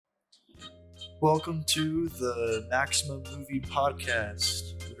Welcome to the Maximum Movie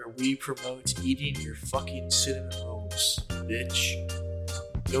Podcast, where we promote eating your fucking cinnamon rolls, bitch.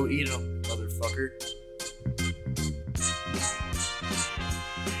 Go eat them, motherfucker.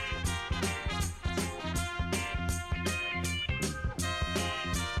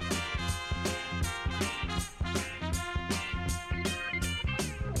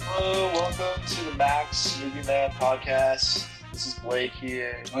 Hello, welcome to the Max Movie Man Podcast. This is Blake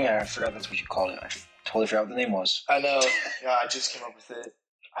here. Oh yeah, I forgot that's what you called it. I totally forgot what the name was. I know. Yeah, I just came up with it.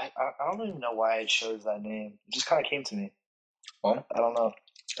 I don't even know why I chose that name. It just kind of came to me. Well, I don't know.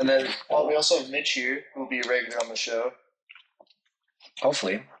 And then, we also have Mitch here, who will be a regular on the show.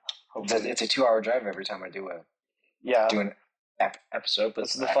 hopefully. It's a 2-hour drive every time I do an episode. But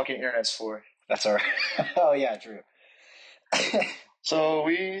that's what the fucking internet's for. That's all right. Oh yeah, true. So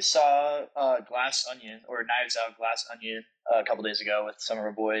we saw Glass Onion, or Knives Out Glass Onion, a couple days ago with some of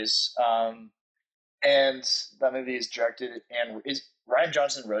our boys. And that movie is directed, and Rian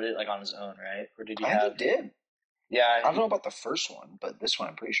Johnson wrote it like on his own, right? Or did he I think he did. Yeah. I don't know about the first one, but this one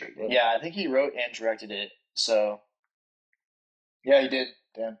I'm pretty sure he did. Yeah, I think he wrote and directed it. So, yeah, he did.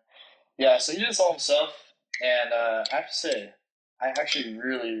 Damn. Yeah, so he did this all himself, and I have to say, I actually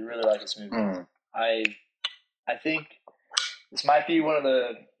really, really like this movie. I think this might be one of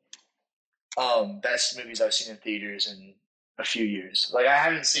the best movies I've seen in theaters in a few years. Like, I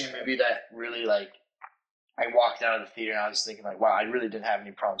haven't seen a movie that really, like, I walked out of the theater and I was thinking, like, wow, I really didn't have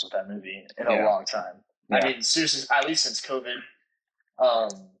any problems with that movie in a long time. Yeah. I mean, seriously, at least since COVID.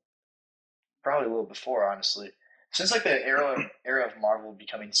 Probably a little before, honestly. Since, like, the era of Marvel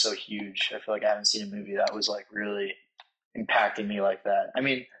becoming so huge, I feel like I haven't seen a movie that was, like, really impacting me like that. I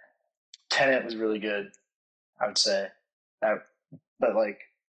mean, Tenet was really good, I would say. But, like,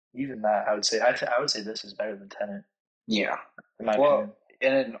 even that, I would say this is better than Tenet. Yeah. In my opinion.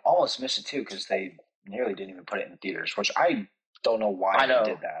 And it almost missed it too because they nearly didn't even put it in theaters, which I don't know why they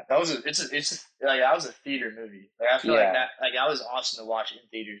did that. That was that was a theater movie. Like, I feel like that was awesome to watch in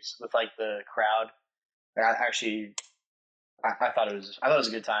theaters with, like, the crowd. Like, I thought it was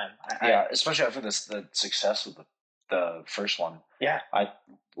a good time. Especially after the success of the first one. Yeah. I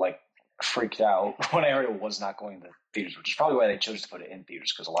freaked out when I heard it was not going to theaters, which is probably why they chose to put it in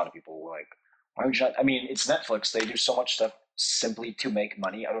theaters, because a lot of people were like, why would you not? I mean, it's Netflix. They do so much stuff simply to make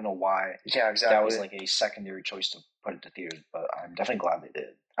money. I don't know why. Yeah, exactly. That was like a secondary choice to put it to theaters, but I'm definitely glad they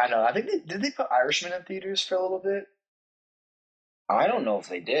did. I know. I think did they put Irishman in theaters for a little bit? I don't know if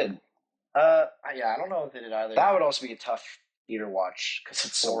they did. Yeah, I don't know if they did either. That would also be a tough theater watch because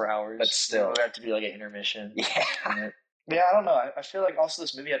it's 4 hours. But still, it would have to be like an intermission. Yeah. Yeah, I don't know. I feel like also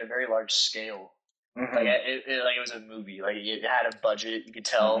this movie had a very large scale. Mm-hmm. Like it was a movie. Like, it had a budget. You could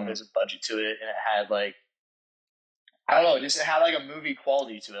tell there's a budget to it, and it had, like, I don't know, it had like a movie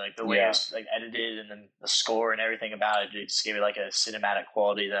quality to it. Like, the way it was, like, edited, and then the score and everything about it just gave it, like, a cinematic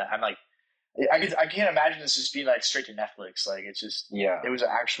quality that I'm like, I can't imagine this just being, like, straight to Netflix. Like, it's just it was an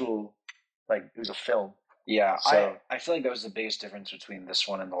actual, like, it was a film. Yeah, so I feel like that was the biggest difference between this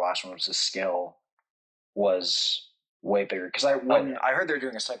one and the last one, was the scale was way bigger. Because when I heard they were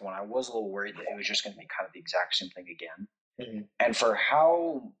doing a second one, I was a little worried that it was just going to be kind of the exact same thing again. Mm-hmm. And for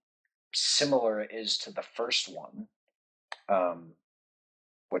how similar it is to the first one,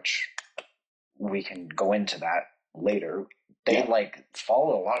 which we can go into that later, they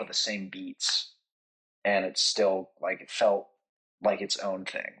follow a lot of the same beats, and it's still like, it felt like its own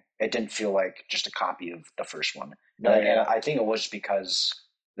thing. It didn't feel like just a copy of the first one. And I think it was because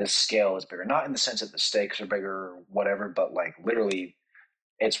the scale is bigger, not in the sense that the stakes are bigger or whatever, but, like, literally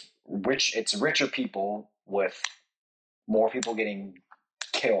it's richer people with more people getting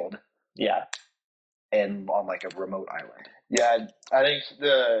killed. Yeah. And on, like, a remote island. Yeah, I think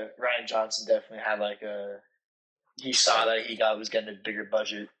the Rian Johnson definitely had, like, he saw that he was getting a bigger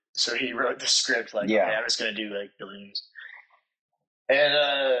budget, so he wrote the script like, okay, I'm just gonna do, like, billions. And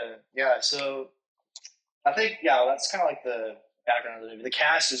so I think that's kind of like the background of the movie. The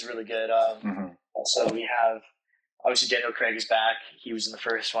cast is really good. So we have, obviously, Daniel Craig is back. He was in the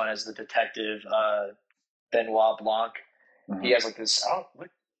first one as the detective, Benoit Blanc. Mm-hmm. He has, like, this, I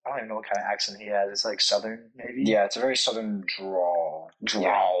don't even know what kind of accent he has. It's, like, Southern, maybe? Yeah, it's a very Southern drawl.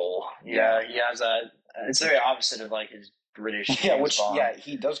 Yeah, he has that. It's very opposite of, like, his British. Yeah,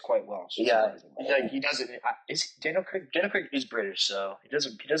 he does quite well. He does it. Daniel Craig is British, so he does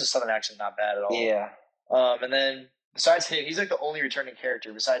a Southern accent not bad at all. Yeah. And then besides him, he's, like, the only returning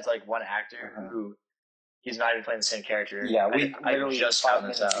character besides, like, one actor who he's not even playing the same character. Yeah, I literally just 5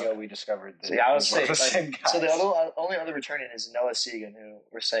 minutes ago we discovered that. So yeah, I would say the same guys. So the only other returning is Noah Segan, who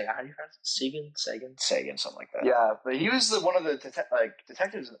we're saying how do you pronounce it? Sagan, something like that. Yeah, but he was one of the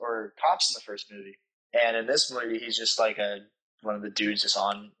detectives or cops in the first movie, and in this movie he's just like one of the dudes just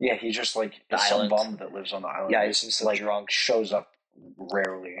on. Yeah, he's just like some bum that lives on the island. Yeah, he's just like drunk, shows up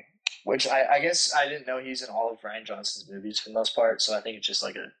rarely. Which I guess I didn't know he's in all of Rian Johnson's movies for the most part, so I think it's just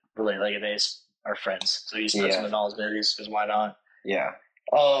like they are friends, so he just puts him in all his movies because why not? Yeah.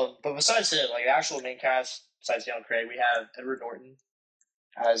 But besides him, like the actual main cast, besides Daniel Craig, we have Edward Norton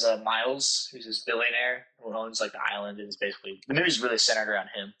as Miles, who's this billionaire who owns like the island, and is basically the movie's really centered around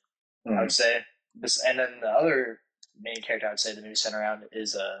him. I would say this, and then the other main character I would say the movie centered around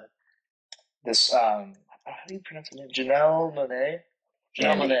is this how do you pronounce her name? Janelle Monáe.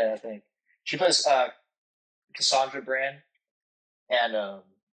 Janelle Monáe, I think. She plays Cassandra Brand, and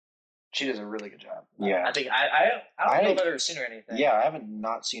she does a really good job. Yeah, I think I don't know if I've ever seen her in anything. Yeah, I haven't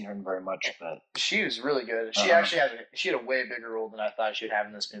not seen her in very much, but she was really good. She actually had a way bigger role than I thought she would have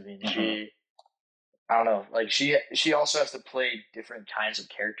in this movie. And I don't know, like she also has to play different kinds of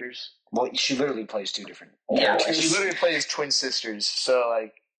characters. Well, she literally plays two different. Yeah, she literally plays twin sisters. So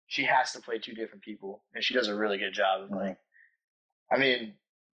like she has to play two different people, and she does a really good job. Of, like, I mean,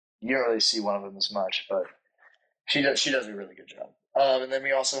 you don't really see one of them as much, but she does a really good job. And then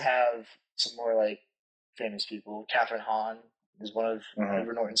we also have some more like famous people. Catherine Hahn is one of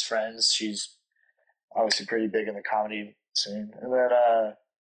Edward Norton's friends. She's obviously pretty big in the comedy scene. And then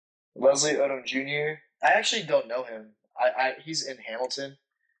Leslie Odom Jr. I actually don't know him. He's in Hamilton,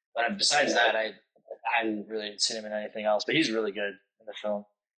 but besides that, I hadn't really seen him in anything else. But he's really good in the film.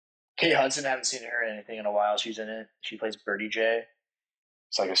 Kate Hudson, I haven't seen her in anything in a while. She's in it. She plays Birdie J.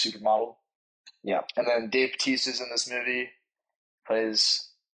 It's like a supermodel. Yeah. And then Dave Bautista's in this movie. Plays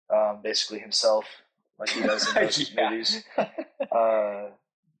basically himself, like he does in those movies.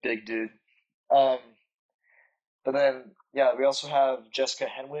 Big dude. But then, we also have Jessica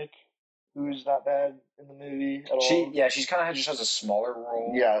Henwick, who's not bad in the movie at all. She's kind of just has a smaller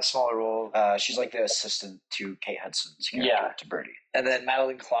role. Yeah, a smaller role. She's like the assistant to Kate Hudson's character, to Birdie. And then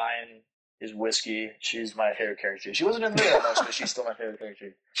Madeline Klein is Whiskey. She's my favorite character. She wasn't in the movie that much, but she's still my favorite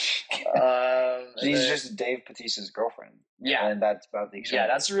character. She's just Dave Bautista's girlfriend. Yeah. And that's about the extent. Yeah,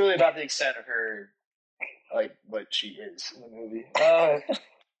 that's really about the extent of her, like, what she is in the movie.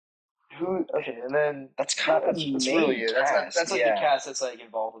 Okay, and then that's kind of the main really it. Cast. That's like the cast that's like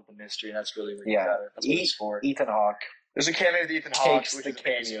involved with the mystery, and that's really what that's what it's for. Ethan Hawke. There's a cameo with Ethan Hawke, which is the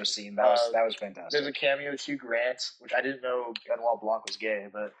cameo scene. That was fantastic. There's a cameo with Hugh Grant, which I didn't know Benoit Blanc was gay,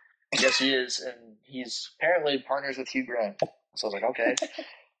 but yes, he is, and he's apparently partners with Hugh Grant. So I was like, okay.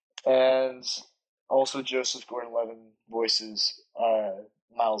 And also Joseph Gordon-Levitt voices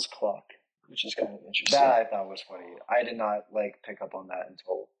Miles Clark, which is kind of interesting. That I thought was funny. I did not pick up on that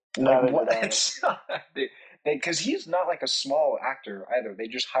until. Because he's not like a small actor either. They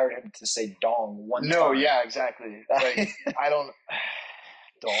just hired him to say "dong" one time. No, yeah, exactly. Like I don't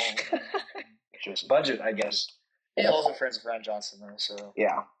dong. Just budget, I guess. Yeah, also friends with Rian Johnson though. So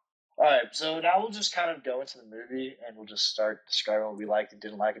yeah. All right, so now we'll just kind of go into the movie and we'll just start describing what we liked and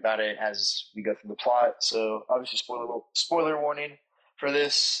didn't like about it as we go through the plot. So obviously, spoiler warning for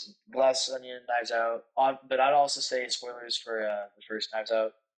this: Glass Onion, Knives Out. But I'd also say spoilers for the first Knives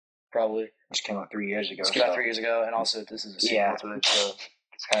Out. Probably. Which came out 3 years ago. It came out 3 years ago, and also this is a sequel to it, so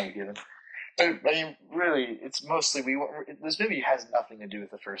it's kind of a given. But, I mean, really, it's mostly this movie has nothing to do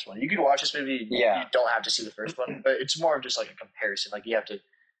with the first one. You could watch this movie, you don't have to see the first one, but it's more of just like a comparison. Like you have to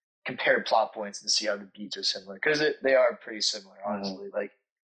compare plot points and see how the beats are similar, because they are pretty similar, honestly. Like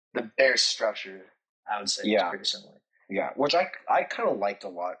the bare structure, I would say, is pretty similar. Yeah, which I kind of liked a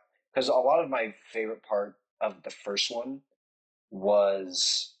lot, because a lot of my favorite part of the first one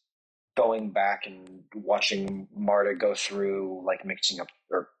was going back and watching Marta go through like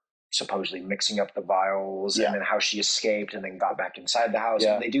supposedly mixing up the vials, and then how she escaped and then got back inside the house.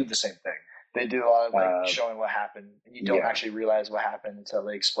 And they do the same thing. They do a lot of like showing what happened, and you don't actually realize what happened until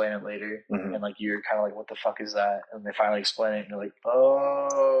they explain it later, and like you're kind of like, "What the fuck is that?" And they finally explain it, and you're like,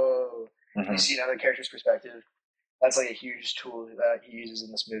 "Oh!" You see another character's perspective. That's like a huge tool that he uses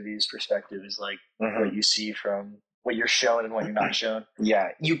in this movie. His perspective is like what you see from what you're shown and what you're not shown. Yeah,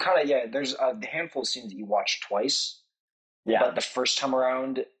 you kind of there's a handful of scenes that you watch twice. Yeah, but the first time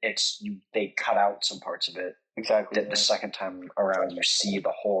around, they cut out some parts of it. Exactly. The second time around, you see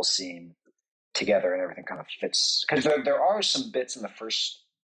the whole scene together, and everything kind of fits. Because there are some bits in the first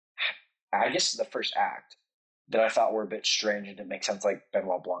act, that I thought were a bit strange and didn't make sense. Like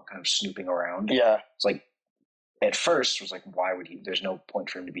Benoit Blanc kind of snooping around. Yeah, it's like at first was like, why would he? There's no point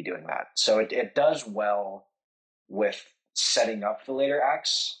for him to be doing that. So it does well with setting up the later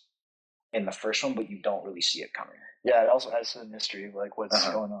acts in the first one, but you don't really see it coming. Yeah, it also adds to the mystery of like what's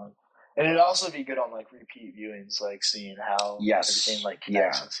going on. And it'd also be good on like repeat viewings, like seeing how everything like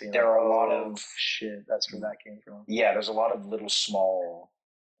connects and seeing there like, are a lot of shit, that's where that came from. Yeah, there's a lot of little small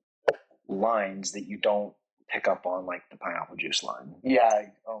lines that you don't pick up on, like the pineapple juice line. Yeah.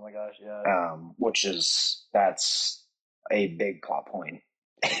 Oh my gosh. Yeah. That's a big plot point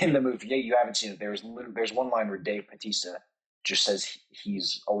in the movie. Yeah, you haven't seen it. There's one line where Dave Bautista just says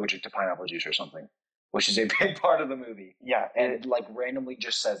he's allergic to pineapple juice or something, which is a big part of the movie. Yeah, and like randomly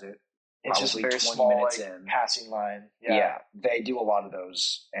just says it. It's just a very small, like, passing line. Yeah, they do a lot of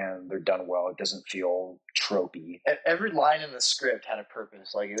those, and they're done well. It doesn't feel tropey. Every line in the script had a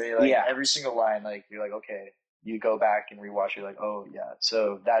purpose. Like, every single line, like, you're like, okay, you go back and rewatch, you're like, oh, yeah,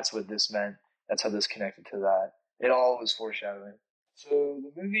 so that's what this meant. That's how this connected to that. It all was foreshadowing. So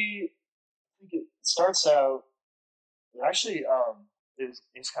the movie, I think it starts out, actually,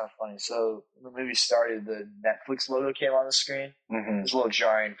 it's kind of funny. So when the movie started, the Netflix logo came on the screen. Mm-hmm. It was a little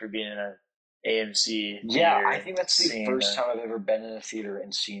jarring for being in an AMC. Yeah, I think that's the first time I've ever been in a theater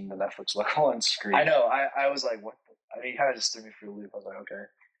and seen the Netflix logo on screen. I know. I was like, what? I mean, it kind of just threw me for a loop. I was like, okay,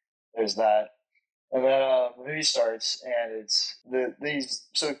 there's that. And then the movie starts, and it's these.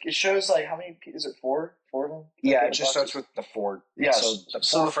 So it shows like how many? Is it four? Four of them? Yeah, it just starts with the four. Yeah, so the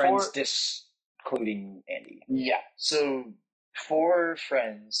four friends, including Andy. Yeah, so 4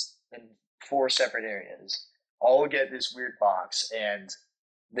 friends in 4 separate areas all get this weird box, and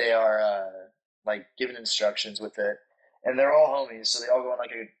they are like given instructions with it, and they're all homies, so they all go on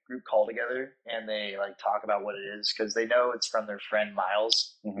like a group call together, and they like talk about what it is because they know it's from their friend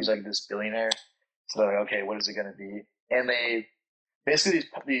Miles, who's like this billionaire. So they're like, okay, what is it going to be? And they basically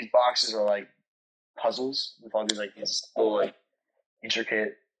these boxes are like puzzles with all these little like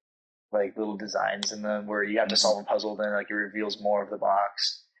intricate like little designs in them where you have to solve a puzzle, then like it reveals more of the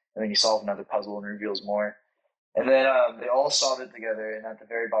box, and then you solve another puzzle and it reveals more. And then they all solve it together, and at the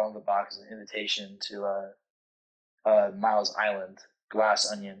very bottom of the box is an invitation to Miles Island, Glass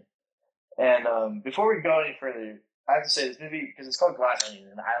Onion. And before we go any further, I have to say this movie, because it's called Glass Onion,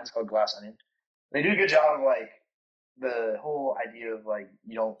 and the island's called Glass Onion, they do a good job of like the whole idea of like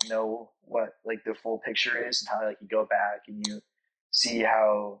you don't know what like the full picture is, and how like you go back and you see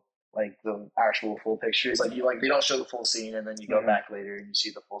how like the actual full picture is. Like they don't show the full scene, and then you go back later and you see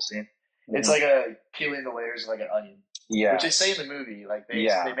the full scene. It's like a peeling the layers of like an onion. Yeah. Which they say in the movie. Like they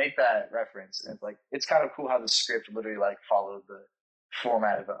make that reference, and it's kind of cool how the script literally like followed the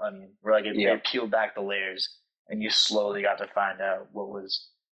format of an onion, where like it peeled back the layers, and you slowly got to find out what was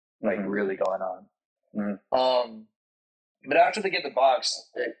like really going on. But after they get the box,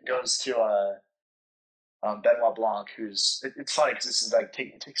 it goes to Benoit Blanc, who's it's funny because this is like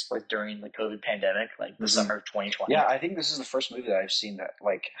it takes place during the COVID pandemic, like the summer of 2020. Yeah, I think this is the first movie that I've seen that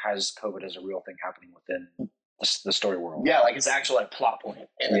like has COVID as a real thing happening within the story world. Yeah, like it's actual like plot point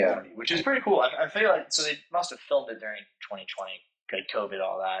in the movie, which is pretty cool. I feel like so they must have filmed it during 2020, like COVID,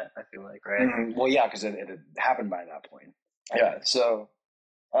 all that. I feel like, right? Well, yeah, because it had happened by that point. Yeah, so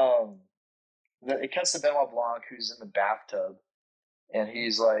it cuts to Benoit Blanc, who's in the bathtub, and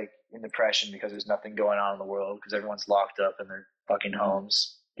he's like in depression because there's nothing going on in the world because everyone's locked up in their fucking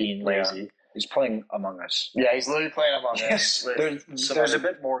homes being lazy. He's playing Among Us. Yeah, he's literally playing Among Us. There's a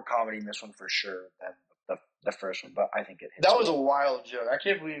bit more comedy in this one for sure than the first one, but I think it hits. That was a wild joke. I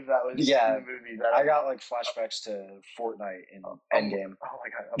can't believe that was in the movie. I got like flashbacks to Fortnite in Endgame. Oh my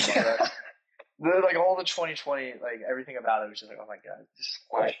god, like all the 2020, like everything about it was just like, oh my god, just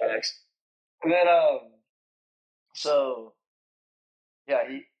flashbacks. And then so yeah,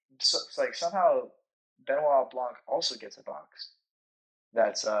 it's like somehow Benoit Blanc also gets a box.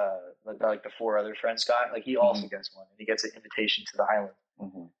 That's like the 4 other friends got. Like he also gets one, and he gets an invitation to the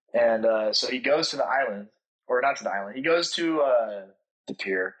island. And so he goes to the island, or not to the island. He goes to the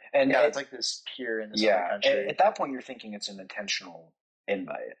pier, and it's like this pier in this other country. At that point, you're thinking it's an intentional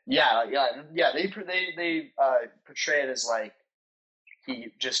invite. Yeah. They portray it as like he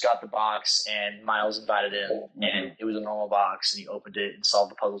just got the box, and Miles invited him, and it was a normal box, and he opened it and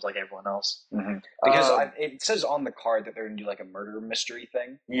solved the puzzles like everyone else. Because it says on the card that they're going to do like a murder mystery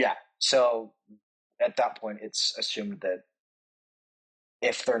thing. Yeah. So at that point, it's assumed that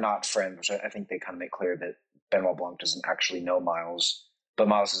if they're not friends, which I think they kind of make clear that Benoit Blanc doesn't actually know Miles, but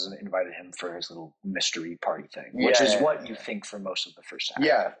Miles has invited him for his little mystery party thing, which is what you think for most of the first half.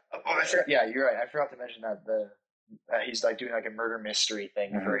 Yeah. Yeah, you're right. I forgot to mention that he's like doing like a murder mystery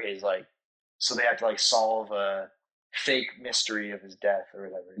thing for his like, so they have to like solve a fake mystery of his death or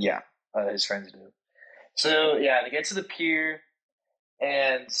whatever. Yeah. His friends do. So yeah, they get to the pier,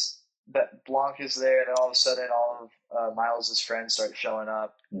 and that Blanc is there. And then all of a sudden, all of Miles's friends start showing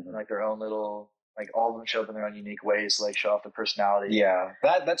up, in, like their own little, like all of them show up in their own unique ways to like show off their personality. Yeah,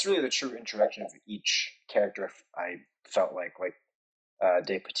 that's really the true introduction of each character. I felt like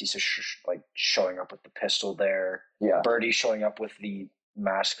Dave Bautista like showing up with the pistol there. Yeah, Birdie showing up with the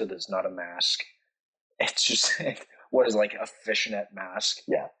mask that is not a mask. It's just what is like a fishnet mask.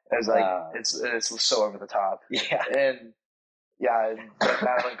 Yeah, it's like it's so over the top. Yeah, and yeah,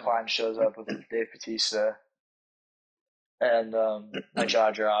 Madeline Klein shows up with Dave Bautista, and my jaw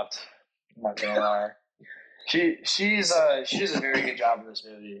dropped. I'm not gonna lie. She does a very good job in this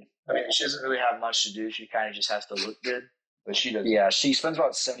movie. I mean, she doesn't really have much to do. She kind of just has to look good, but she does. Yeah, she spends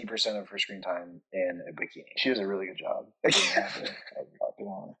about 70% of her screen time in a bikini. She does a really good job.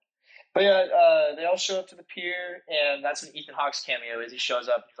 But yeah, they all show up to the pier, and that's when Ethan Hawke's cameo is. He shows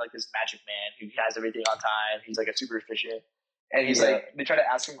up. He's like this magic man who has everything on time. He's like a super efficient, and he's like they try to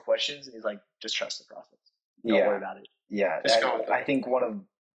ask him questions, and he's like, just trust the process. Don't worry about it. Yeah, I think one of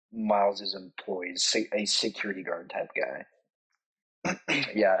Miles's employees, a security guard type guy.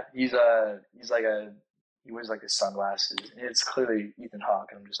 Yeah, he wears like his sunglasses. And it's clearly Ethan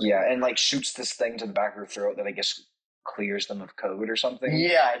Hawke. And I'm just and like shoots this thing to the back of her throat that I guess clears them of code or something.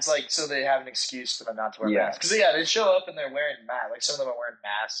 Yeah, it's like so they have an excuse for them not to wear masks. Because they show up and they're wearing masks. Like some of them are wearing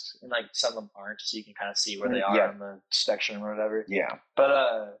masks, and like some of them aren't, so you can kind of see where they are in the section or whatever. Yeah,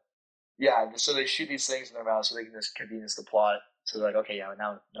 but so they shoot these things in their mouth so they can just convenience the plot. So they're like, okay, yeah,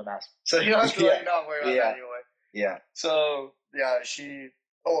 now no mask. So you don't have to not worry about that anymore. Yeah. So yeah, she.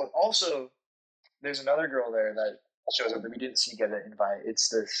 Oh, also, there's another girl there that shows up that we didn't see get an invite. It's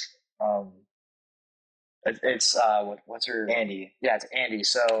this. What's her Andy? Yeah, it's Andy.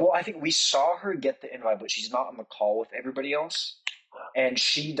 So well, I think we saw her get the invite, but she's not on the call with everybody else, and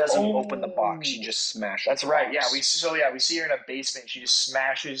she doesn't open the box. She just smashes. That's the right. box. Yeah, we see her in a basement. She just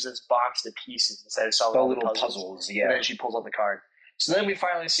smashes this box to pieces instead of solving the all little the puzzles. Yeah, and then she pulls out the card. So then we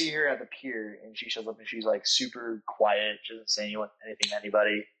finally see her at the pier, and she shows up, and she's like super quiet. She doesn't say anything to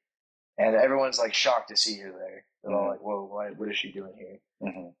anybody, and everyone's like shocked to see her there. They're all like, "Whoa, what is she doing here?"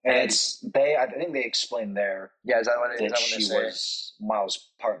 Mm-hmm. And I think they explained there. Yeah, is that what she was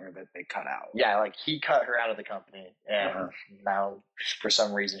Miles' partner that they cut out? Yeah, like he cut her out of the company, and now for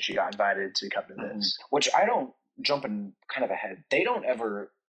some reason she got invited to come to this. Which I don't jumping kind of ahead. They don't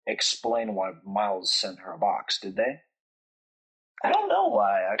ever explain why Miles sent her a box, did they? I don't know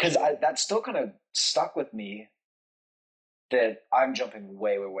why, because that still kind of stuck with me. That I'm jumping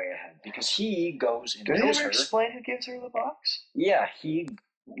way ahead because he goes into. Did he ever explain who gives her the box? Yeah,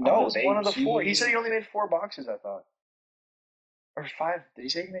 one of the four. He said he only made 4 boxes. I thought, or 5. Did he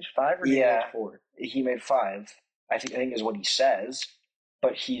say he made 5 or did he make 4? He made 5. I think is what he says,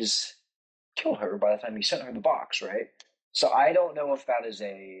 but he's killed her by the time he sent her the box, right? So I don't know if that is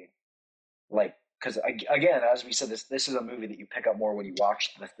because again, as we said, this is a movie that you pick up more when you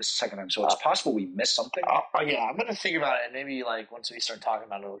watch the second time. So it's possible we missed something. Yeah, I'm gonna think about it, and maybe like once we start talking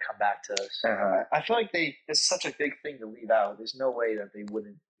about it, it'll come back to us. I feel like it's such a big thing to leave out. There's no way that they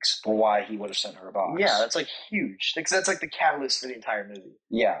wouldn't explain why he would have sent her a box. Yeah, that's like huge. Because that's like the catalyst for the entire movie.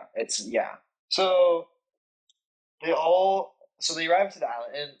 Yeah, So they arrive to the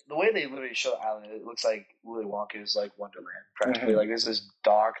island, and the way they literally show the island, it looks like Willy Wonka's like Wonderland practically. Like there's this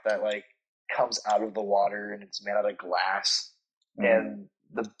dock that like comes out of the water and it's made out of glass, and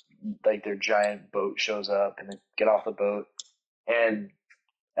their giant boat shows up, and they get off the boat, and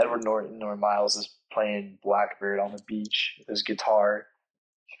Edward Norton or Miles is playing Blackbird on the beach with his guitar.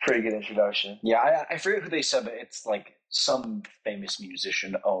 Pretty good introduction. Yeah, I forget who they said, but it's like some famous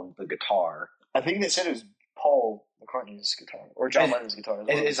musician owned the guitar. I think they said it was Paul McCartney's guitar or John Lennon's guitar.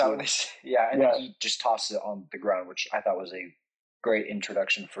 Is that what they said? Yeah, and then he just tosses it on the ground, which I thought was a great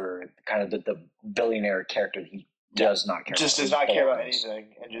introduction for kind of the billionaire character that he does not care. Just does not care about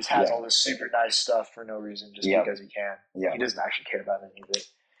anything, and just has all this super nice stuff for no reason, just because he can. Yeah, he doesn't actually care about any of it.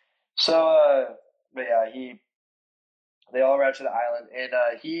 So, but yeah, they all arrive to the island, and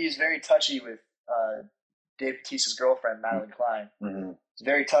he's very touchy with Dave Bautista's girlfriend, Madeline Klein. He's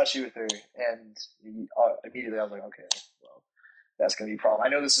very touchy with her, and immediately I was like, okay, well, that's going to be a problem. I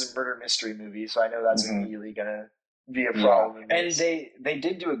know this is a murder mystery movie, so I know that's immediately going to be a problem. And they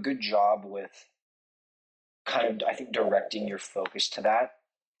did do a good job with kind of, I think, directing your focus to that.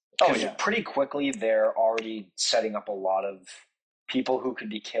 Pretty quickly they're already setting up a lot of people who could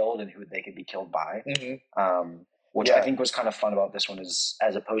be killed and who they could be killed by. which I think was kind of fun about this one, is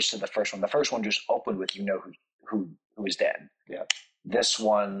as opposed to the first one. The first one just opened with who is dead. Yeah. This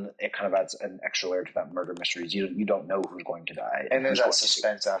one, it kind of adds an extra layer to that murder mysteries. You don't know who's going to die, and there's that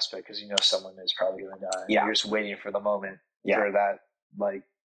suspense aspect because someone is probably going to die. Yeah, you're just waiting for the moment for that like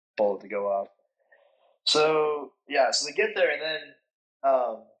bullet to go off. So so they get there, and then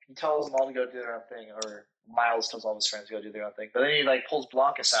he tells them all to go do their own thing, or Miles tells all his friends to go do their own thing. But then he like pulls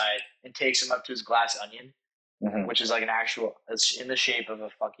Blanc aside and takes him up to his glass onion, which is like it's in the shape of a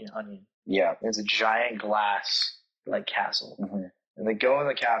fucking onion. Yeah, it's a giant glass like castle, and they go in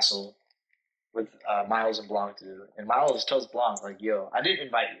the castle with Miles and Blanc to do it. And Miles tells Blanc like, "Yo, I didn't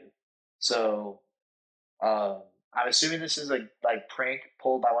invite you, so I'm assuming this is like prank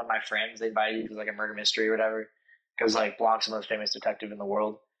pulled by one of my friends. They invited you because like a murder mystery or whatever. Because like Blanc's the most famous detective in the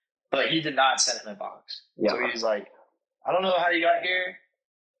world, but he did not send him a box. Yeah. So he's like, I don't know how you got here,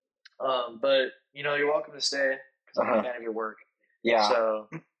 but you're welcome to stay because I'm a fan of your work. Yeah. So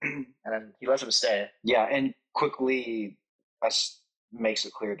and then he lets him stay. Yeah, and quickly makes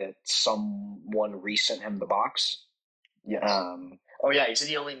it clear that someone resent him the box. Yes. He said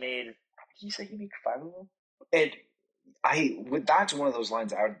he only made. Did he say he made 5 of them? That's one of those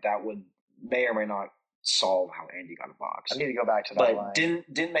lines that would may or may not solve how Andy got a box. I need to go back to that line. But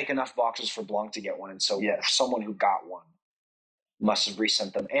didn't make enough boxes for Blanc to get one, and so someone who got one must have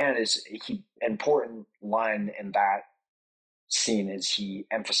resent them. And important line in that scene is he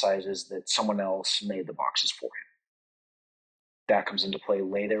emphasizes that someone else made the boxes for him. That comes into play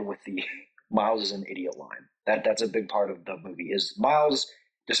later with the Miles is an idiot line. That's a big part of the movie. Is Miles,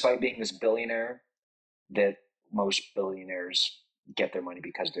 despite being this billionaire, that most billionaires get their money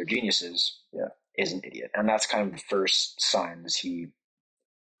because they're geniuses, is an idiot. And that's kind of the first sign, is he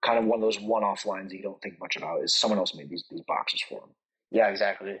kind of one of those one-off lines that you don't think much about, is someone else made these boxes for him. Yeah,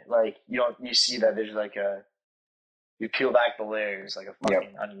 exactly. Like, you see that there's like you peel back the layers like a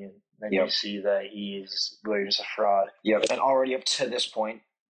fucking onion, then you see that he's really just a fraud. Yep. And already up to this point,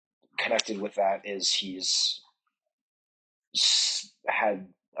 connected with that, is he's had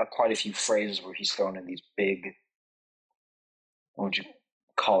quite a few phrases where he's thrown in these big, what would you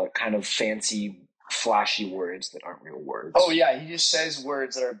call it, kind of fancy, flashy words that aren't real words. Oh yeah, he just says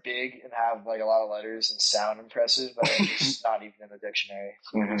words that are big and have like a lot of letters and sound impressive, but they're just not even in the dictionary.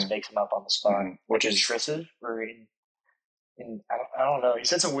 So he just makes them up on the spot, which is intrusive or I don't know. He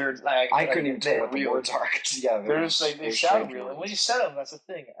said some weird. I couldn't even tell what the words are. They're just like they sound real. And when you said them, that's the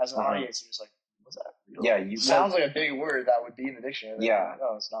thing. As an audience, you're just like, "What's that?" Real? Yeah, sounds like a big word that would be in the dictionary. Yeah,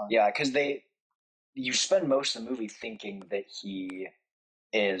 no, it's not. Yeah, because you spend most of the movie thinking that he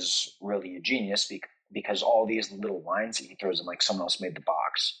is really a genius because all these little lines that he throws in, like someone else made the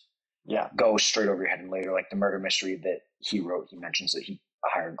box, go straight over your head. And later, like the murder mystery that he wrote, he mentions that he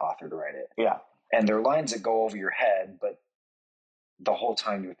hired an author to write it. Yeah, and they're lines that go over your head, but the whole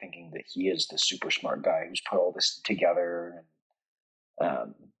time you're thinking that he is the super smart guy who's put all this together,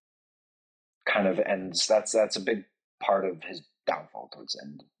 and kind of ends. That's a big part of his downfall towards the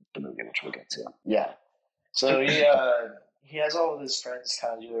end of the movie, which we'll get to. Yeah. So he has all of his friends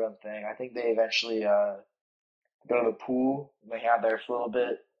kind of do their own thing. I think they eventually go to the pool and they have there for a little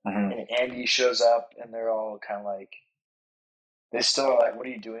bit. And Andy shows up and they're all kind of like, they still are like, "What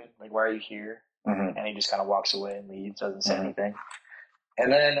are you doing? Like, why are you here?" And he just kind of walks away and leaves, doesn't say anything.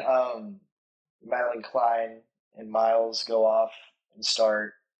 And then Madeline Klein and Miles go off and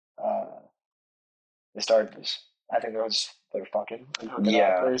start. They start this. I think they're fucking hooking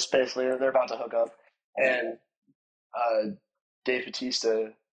up. They're about to hook up, and Dave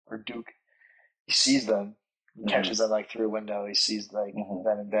Bautista or Duke, he sees them, he catches them like through a window. He sees like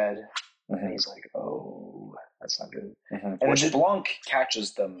them in bed, and he's like, "Oh, that's not good." And which Blanc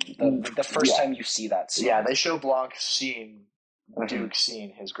catches them the first time you see that scene. Yeah, they show Blanc seeing Duke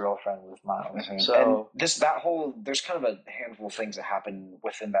seeing his girlfriend with Miles. So and there's kind of a handful of things that happen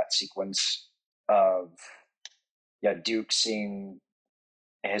within that sequence of Duke seeing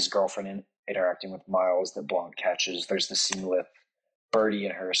his girlfriend interacting with Miles that Blanc catches. There's the scene with Birdie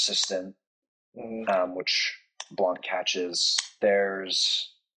and her assistant, which Blanc catches.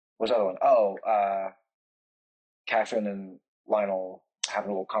 There's what's the other one? Oh, Catherine and Lionel having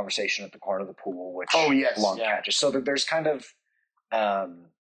a little conversation at the corner of the pool, which Blanc catches. So there's kind of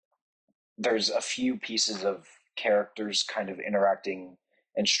there's a few pieces of characters kind of interacting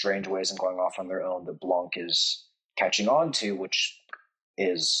in strange ways and going off on their own that Blanc is catching on to, which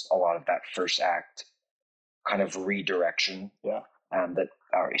is a lot of that first act kind of redirection. Yeah. That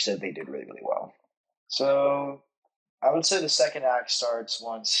I already said they did really, really well. So I would say the second act starts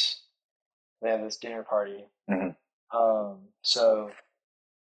once they have this dinner party. So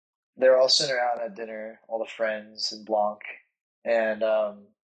they're all sitting around at dinner, all the friends and Blanc, and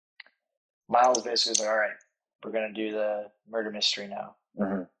Miles basically is like, "All right, we're gonna do the murder mystery now."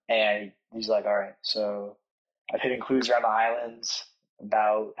 Mm-hmm. And he's like, "All right, so I've hidden clues around the islands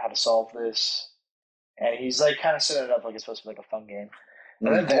about how to solve this." And he's like kind of setting it up like it's supposed to be like a fun game.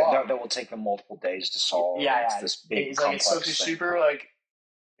 And then Blanc, that will take them multiple days to solve. yeah, It's yeah, this big it's like it's supposed complex to be thing. super like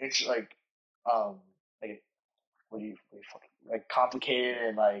it's like what do you fucking like complicated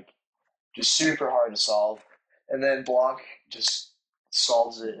and like just super hard to solve. And then Blanc just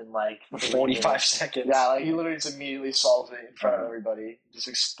solves it in like 45 seconds. Yeah, like he literally just immediately solves it in front of everybody. Just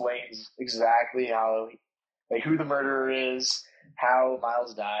explains exactly how, like, who the murderer is, how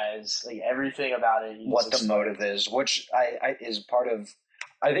Miles dies, like everything about it. What the motive is, which I is part of.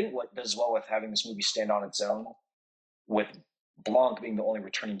 I think what does well with having this movie stand on its own, with Blanc being the only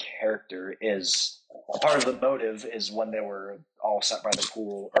returning character, is part of the motive is when they were all sat by the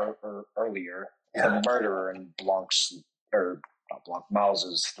pool earlier. The murderer and Blanc's or not Blanc,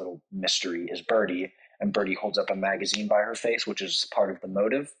 Miles's little mystery is Birdie, and Birdie holds up a magazine by her face, which is part of the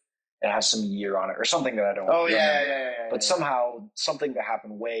motive. It has some year on it or something that I don't remember. Yeah. But somehow something that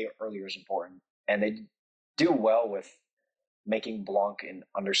happened way earlier is important, and they do well with making Blanc an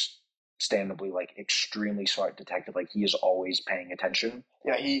understandably like extremely smart detective. Like he is always paying attention.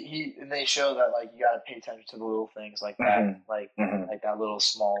 Yeah, he and they show that like you got to pay attention to the little things like that, like that little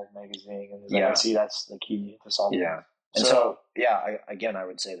small magazine, and he's like, I see that's the key to solving. Yeah. And so I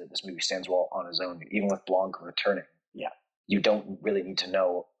would say that this movie stands well on his own, even with Blanc returning. Yeah. You don't really need to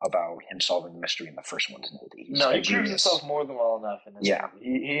know about him solving the mystery in the first one to know that he's he proves himself more than well enough in this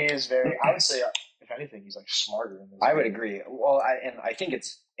movie. He is very, I would say, if anything, he's like smarter in this movie. I would agree. Well, I think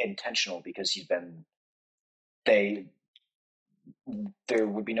it's intentional because there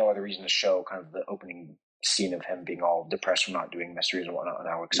would be no other reason to show kind of the opening scene of him being all depressed from not doing mysteries and whatnot, and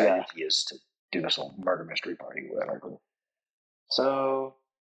how excited he is to do this little murder mystery party, whatever. So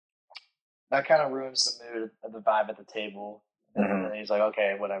that kind of ruins the mood of the vibe at the table. And he's like,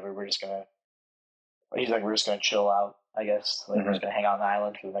 okay, whatever. We're just gonna chill out, I guess. Like we're just gonna hang out on the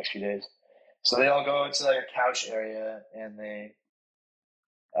island for the next few days. So they all go to like a couch area and they're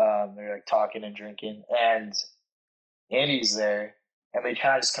like talking and drinking, and Andy's there, and they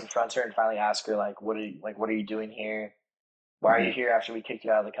kind of just confront her and finally ask her like, what are you doing here? Why are you here after we kicked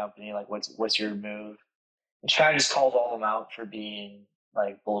you out of the company? Like, what's your move? And she kind of just calls all of them out for being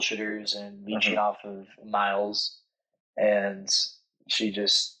like bullshitters and leeching off of Miles, and she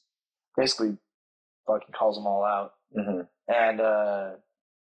just basically fucking calls them all out. And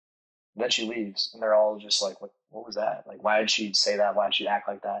then she leaves, and they're all just like, what was that? Like, why did she say that? Why did she act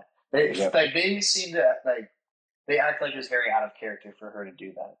like that? They seem to like they act like it was very out of character for her to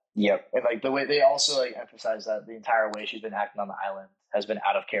do that. Yep. And like the way they also like emphasize that the entire way she's been acting on the island has been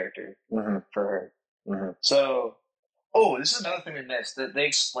out of character for her. So, this is another thing we missed. That they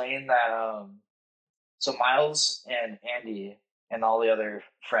explain that so Miles and Andy and all the other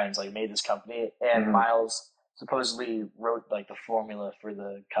friends like made this company, and Miles supposedly wrote like the formula for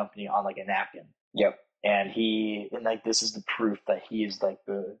the company on like a napkin. Yep. And like this is the proof that he is like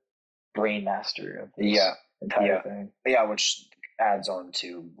the brain master of this entire thing. Yeah, which adds on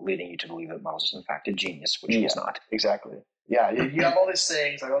to leading you to believe that Miles is in fact a genius, which he is not. Exactly. Yeah, you have all these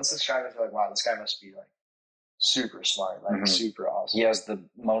things, like all this extravagance, like, wow, this guy must be like super smart, like super awesome. He has the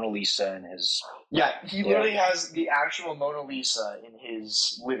Mona Lisa in his... Yeah, he literally has the actual Mona Lisa in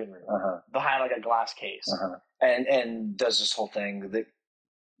his living room behind like a glass case. And does this whole thing that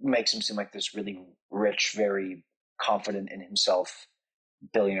makes him seem like this really rich, very confident in himself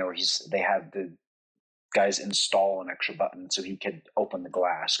billionaire. They had the guys install an extra button so he could open the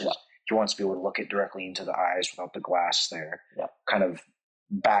glass. He wants to be able to look it directly into the eyes without the glass there. Kind of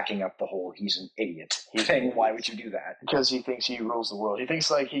backing up the whole he's an idiot thing. Why would you do that? Because he thinks he rules the world. He thinks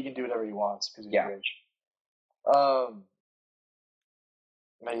like he can do whatever he wants because he's rich.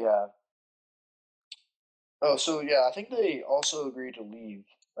 But yeah. Oh, so yeah, I think they also agreed to leave.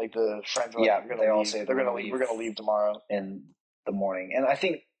 Like the friends were like, they all say we're gonna leave tomorrow in the morning. And I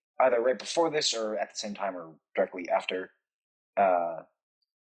think either right before this or at the same time or directly after,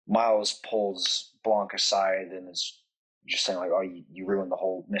 Miles pulls Blanc aside and is just saying like, "Oh, you ruined the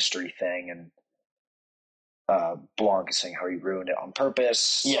whole mystery thing," and Blanc is saying how he ruined it on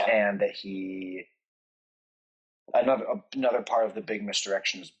purpose, and that another part of the big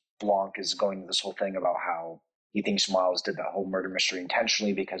misdirection is Blanc is going to this whole thing about how he thinks Miles did that whole murder mystery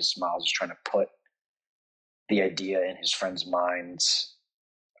intentionally because Miles is trying to put the idea in his friends' minds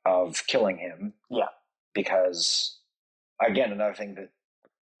of killing him. Yeah. Because, again, another thing that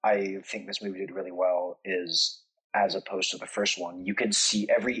I think this movie did really well is as opposed to the first one. You can see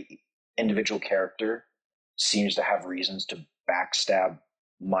every individual character seems to have reasons to backstab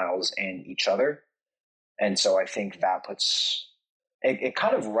Miles and each other. And so I think that puts it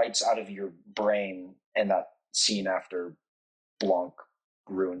kind of writes out of your brain in that scene after Blanc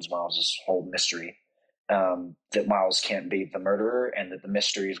ruins Miles's whole mystery. That Miles can't be the murderer, and that the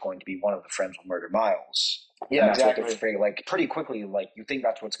mystery is going to be one of the friends will murder Miles. Yeah, and that's exactly. What they're like pretty quickly. Like you think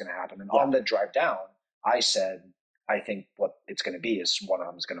that's what's going to happen, and Yeah. on the drive down, I said I think what it's going to be is one of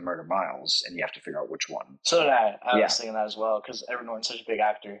them is going to murder Miles, and you have to figure out which one. So did I. I was thinking that as well because Edward Norton's such a big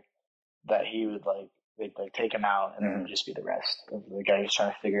actor that he would like they'd like take him out and then it would just be the rest of the guy who's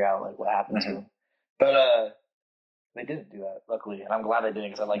trying to figure out like what happened to him. But they didn't do that, luckily, and I'm glad they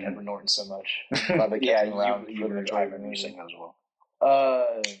didn't because I like Edward Norton so much. I'm glad they kept him around you for the majority of the saying that as well.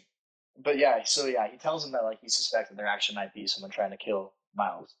 But yeah, so yeah, he tells him that like he suspects that there actually might be someone trying to kill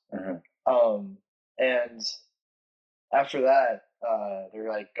Miles. And after that, they're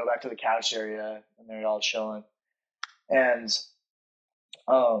like go back to the couch area and they're all chilling, and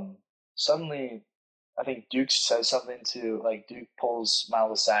suddenly, I think Duke says something to like Duke pulls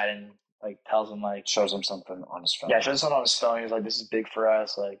Miles aside and like tells him like shows him something on his phone. Yeah, shows him something on his phone. He's like, "This is big for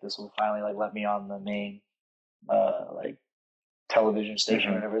us. Like, this will finally like let me on the main like television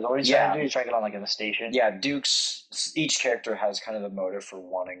station or whatever." What he's trying to do, he's trying to get on like in the station. Yeah, each character has kind of a motive for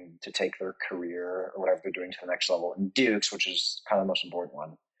wanting to take their career or whatever they're doing to the next level. And Duke's, which is kind of the most important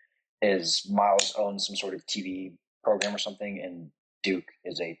one, is Miles owns some sort of TV program or something, and Duke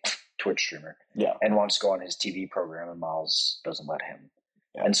is a Twitch streamer. Yeah. And wants to go on his TV program, and Miles doesn't let him.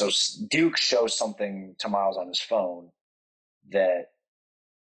 Yeah. And so Duke shows something to Miles on his phone that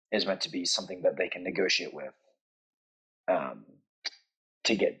is meant to be something that they can negotiate with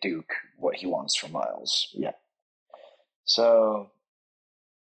to get Duke what he wants from Miles. Yeah. So,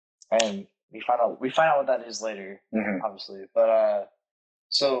 and we find out what that is later, obviously. But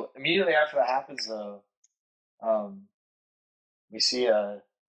so immediately after that happens, though, we see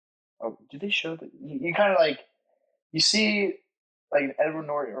do they show that you kind of like you see like Edward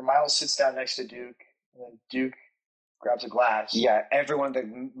Norton or Miles sits down next to Duke, and then Duke grabs a glass. Yeah, everyone,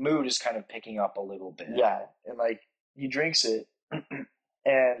 the mood is kind of picking up a little bit. Yeah, and like he drinks it,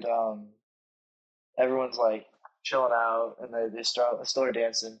 and everyone's like chilling out, and they start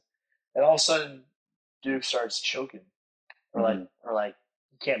dancing, and all of a sudden Duke starts choking, or like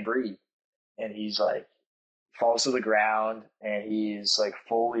he can't breathe, and he's like falls to the ground, and he's like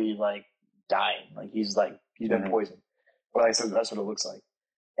fully like dying, like he's been poisoned. Well, I said that's what it looks like,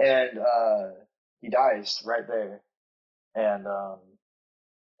 and he dies right there, and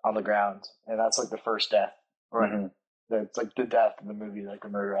on the ground, and that's like the first death, right? That's like the death in the movie, like the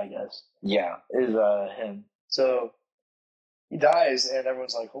murder, I guess. Yeah, is him. So he dies, and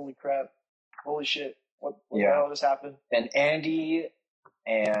everyone's like, "Holy crap! Holy shit! What the hell just happened?" And Andy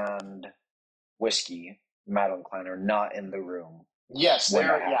and Whiskey, Madeline Klein, are not in the room. Yes,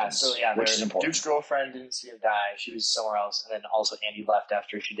 they're which is important. Duke's girlfriend didn't see him die; she was somewhere else, and then also Andy left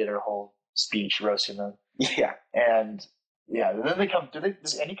after she did her whole speech roasting them. Yeah, and then they come.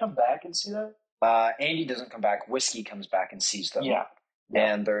 Does Andy come back and see that? Andy doesn't come back. Whiskey comes back and sees them. Yeah,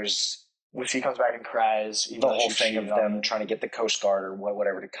 and there's Whiskey comes back and cries. The whole thing of them trying to get the Coast Guard or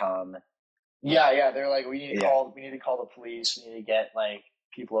whatever to come. Yeah, they're like, we need to call the police. We need to get like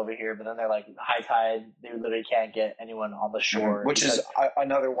people over here, but then they're like high tide. They literally can't get anyone on the shore, which is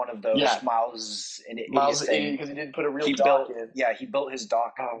another one of those. Yeah. Miles because he didn't put a real dock in. Yeah, he built his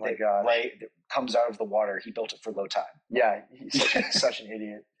dock. Oh my god! Right, that comes out of the water. He built it for low tide. Yeah, he's such an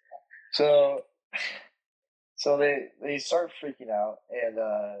idiot. So they start freaking out, and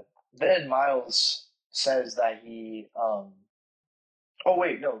then Miles says that he. Oh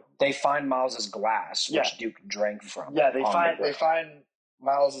wait, no. They find Miles's glass, which Duke drank from. Yeah, they find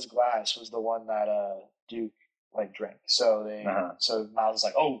Miles's glass was the one that Duke like drank. So so Miles is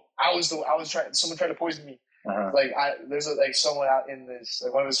like, "Oh, someone tried to poison me." Like there's someone out in this,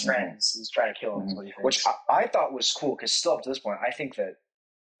 like one of his friends is trying to kill him. Which I thought was cool because still up to this point, I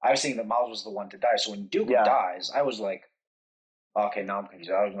was thinking that Miles was the one to die. So when Duke dies, I was like, okay, now I'm confused.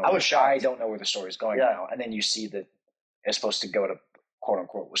 I was shocked. I don't know where the story's going now. And then you see that it's supposed to go to quote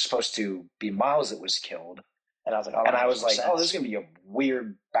unquote was supposed to be Miles that was killed. And I was like, oh, this is gonna be a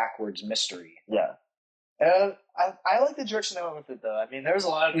weird backwards mystery. Yeah. And I like the direction they went with it though. I mean, there's a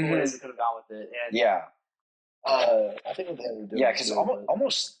lot of cool ways they could have gone with it. And I think what they were doing. Yeah, because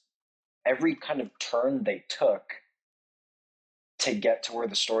almost every kind of turn they took to get to where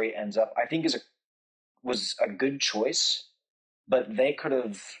the story ends up, I think was a good choice, but they could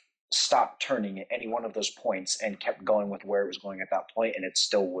have stopped turning at any one of those points and kept going with where it was going at that point, and it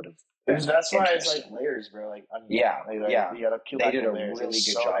still would have That's why it's like layers, bro. Like onion. Yeah, yeah. You gotta peel They back did the a layers. really There's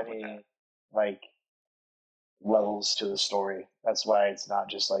good so job with many that. like levels to the story. That's why it's not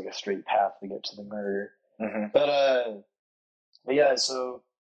just like a straight path to get to the murder. Mm-hmm. But yeah, so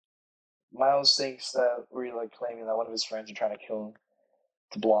Miles thinks that we're like claiming that one of his friends are trying to kill him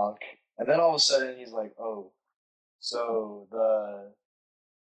to Blanc, and then all of a sudden he's like, "Oh, so the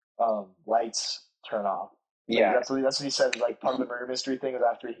lights turn off." Like, Yeah, that's what he said. Like part of the murder mystery thing is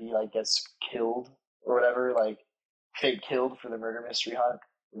after he like gets killed or whatever, like fake killed for the murder mystery hunt.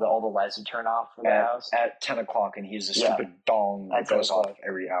 All the lights would turn off for the house at 10 o'clock, and he has a stupid dong that goes off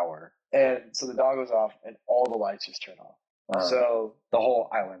every hour. And so the dog goes off, and all the lights just turn off. So the whole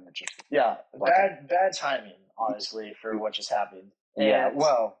island just bad timing, honestly, for what just happened. Yeah,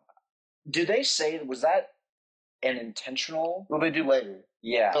 well, did they say was that an intentional? Well, they do later.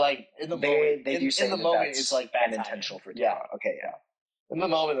 Yeah, but like in the moment, they do say in the moment, it's like bad unintentional for yeah. Okay, yeah. In the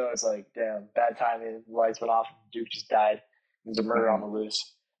moment, though, it's like damn bad timing. The lights went off. Duke just died. There's a murder on the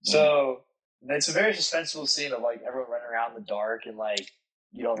loose. So it's a very suspenseful scene of like everyone running around in the dark and like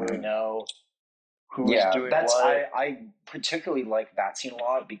you don't really know who's doing what. I particularly like that scene a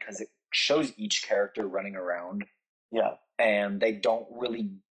lot because it shows each character running around. Yeah. And they don't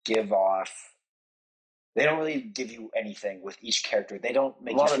really give you anything with each character. They don't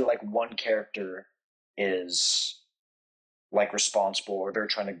make you feel like one character is like responsible or they're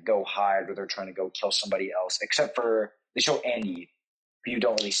trying to go hide or they're trying to go kill somebody else, except for they show Andy, who you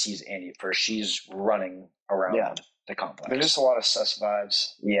don't really see as Andy at first. She's running around the complex. There's just a lot of sus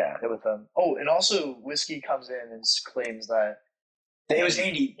vibes. Yeah. With them. Oh, and also Whiskey comes in and claims that it was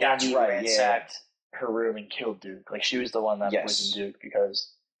Andy. Andy ransacked her room and killed Duke. Like she was the one that poisoned Duke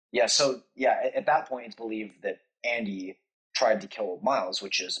because. Yeah. So at that point, it's believed that Andy tried to kill Miles,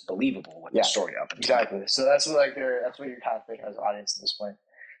 which is believable with the story up. Exactly. So that's what that's what you're kind of thinking as an audience at this point.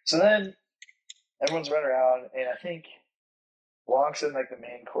 So then everyone's running around, and I think Blanc's in like the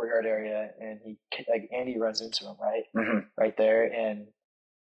main courtyard area, and Andy runs into him right there, and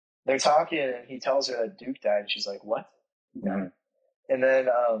they're talking, and he tells her that Duke died, and she's like, "What?" Mm-hmm. And then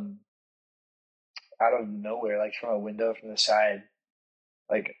out of nowhere, like from a window from the side,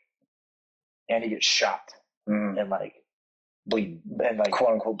 like Andy gets shot and like bleed and like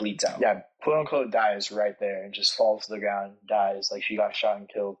quote unquote bleeds out. Yeah, quote unquote dies right there and just falls to the ground, dies like she got shot and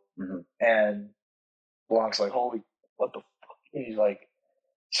killed. And Blanc's like, "Holy, what the fuck?" And he's like,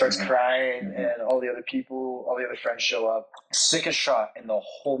 starts crying, and all the other friends show up. Sickest shot in the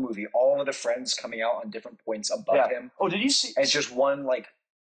whole movie. All of the friends coming out on different points above him. Oh, did you see? It's just one like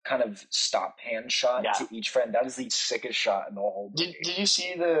kind of stop hand shot to each friend. That is the sickest shot in the whole movie. Did you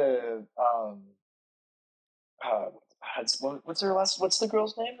see the what's the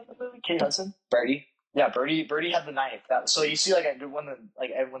girl's name in the movie? Kate Hudson. Birdie. Yeah, Birdie had the knife. So you see, like when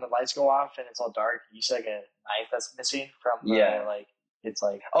the lights go off and it's all dark, you see like a knife that's missing from the like it's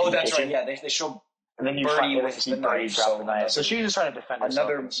like. Oh, that's right. Yeah, they show. And then Birdie with the knife. So she was just trying to defend herself.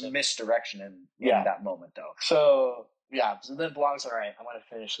 Another misdirection in that moment, though. So then Blanc's all right. I'm gonna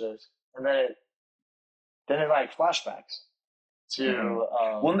finish this, and then it like flashbacks to.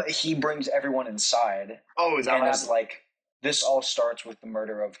 Well, he brings everyone inside. Oh, is that and is like this all starts with the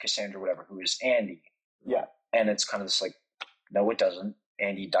murder of Cassandra, whatever, who is Andy. Yeah, and it's kind of this like, no, it doesn't.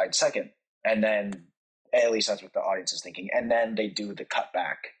 Andy died second, and then at least that's what the audience is thinking. And then they do the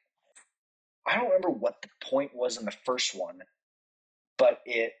cutback. I don't remember what the point was in the first one, but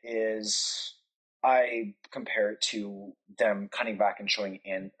it is. I compare it to them cutting back and showing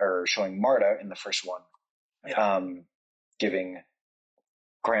Marta in the first one, giving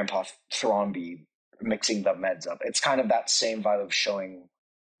Grandpa Thrombey mixing the meds up. It's kind of that same vibe of showing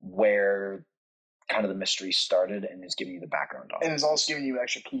where kind of the mystery started and is giving you the background on it. And it's also giving you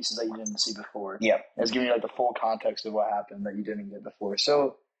extra pieces that you didn't see before. Yeah. It's giving you like the full context of what happened that you didn't get before.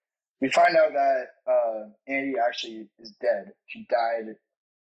 So we find out that Andy actually is dead. She died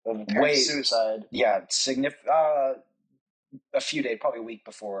of suicide. Yeah, a few days, probably a week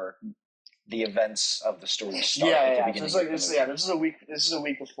before the events of the story start. Yeah. So this is a week. This is a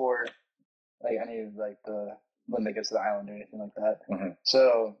week before like any of like when they get to the island or anything like that.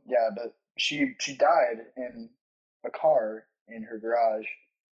 So but she died in a car in her garage.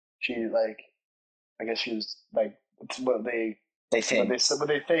 She I guess she was like what they think. What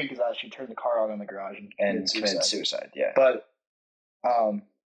they think is that she turned the car on in the garage and committed suicide. Yeah, but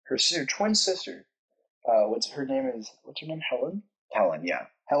her twin sister, what's her name? Helen. Helen, yeah.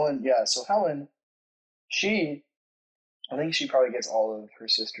 Helen, yeah. So Helen, I think she probably gets all of her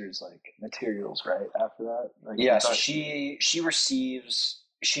sister's like materials right after that. Like, so she receives.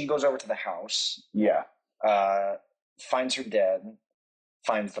 She goes over to the house. Yeah. Finds her dead.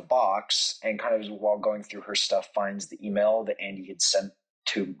 finds the box and kind of while going through her stuff finds the email that Andy had sent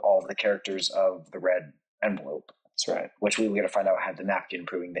to all of the characters of the red envelope. That's right. Which we get to find out had the napkin,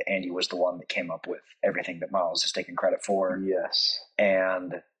 proving that Andy was the one that came up with everything that Miles has taken credit for. Yes.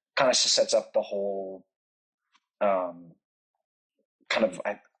 And kind of sets up the whole kind of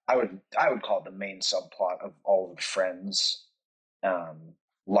I would call it the main subplot of all of the friends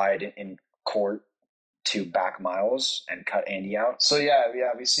lied in court to back Miles and cut Andy out. So yeah,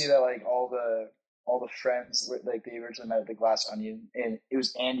 we see that like all the friends, like they originally met at the Glass Onion, and it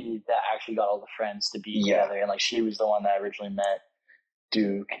was Andy that actually got all the friends to be together, and like she was the one that originally met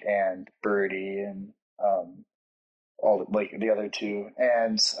Duke and Birdie and all like the other two,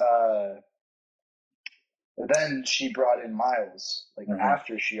 and then she brought in Miles like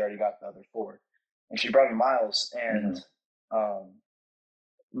after she already got the other four, and she brought in Miles, and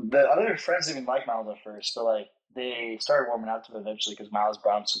the other friends didn't even like Miles at first, but like they started warming up to him eventually because Miles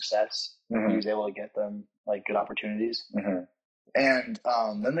brought him success. He was able to get them like good opportunities, and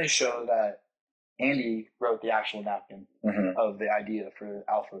then they show that Andy wrote the actual napkin of the idea for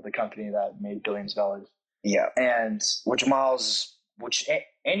Alpha, the company that made billions of dollars. Yeah, and which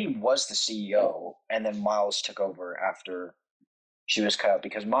Andy was the CEO, and then Miles took over after she was cut out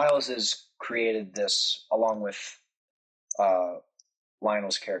because Miles has created this along with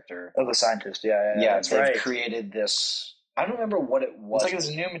Lionel's character. Oh, the scientist. Yeah, that's they've right. created this. I don't remember what it was. It's like this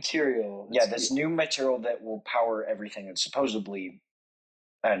new material. Yeah, this new material that will power everything, and supposedly,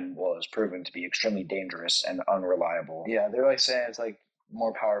 and well, is proven to be extremely dangerous and unreliable. Yeah, they're like saying it's like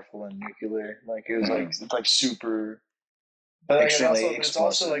more powerful than nuclear. Like it was like it's like super, but like, it's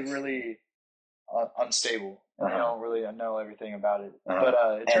also like really unstable. I don't really know everything about it, but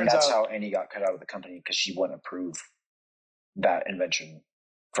it turns and that's out how Annie got cut out of the company because she wouldn't approve that invention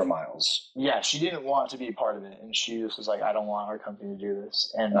for Miles. Yeah, she didn't want to be part of it, and she just was like, "I don't want our company to do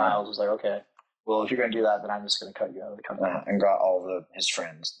this." And Miles was like, "Okay, well, if you're going to do that, then I'm just going to cut you out of the company." And got all his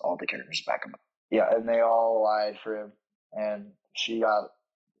friends, all the characters, back him up. Yeah, and they all lied for him, and she got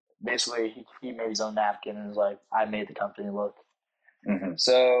basically he made his own napkin and was like, "I made the company look."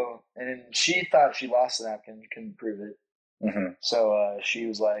 So, and she thought she lost the napkin, couldn't prove it. So she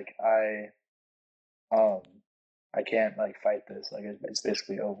was like, I can't like fight this. Like it's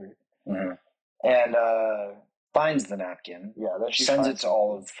basically over." And finds the napkin. Yeah, then she sends it to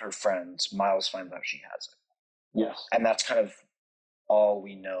all of her friends. Miles finds out she has it. Yes, and that's kind of all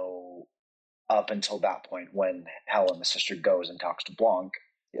we know up until that point when Helen, the sister, goes and talks to Blanc.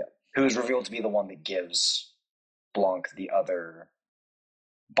 Yeah, who is revealed to be the one that gives Blanc the other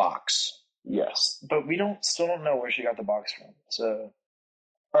box. Yes, but we still don't know where she got the box from. So,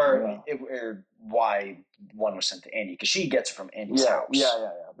 or why one was sent to Andy, because she gets it from Andy's house. Yeah.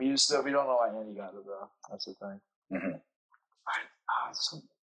 We don't know why Andy got it though. That's the thing.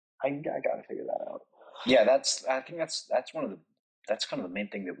 I gotta figure that out. Yeah, I think that's kind of the main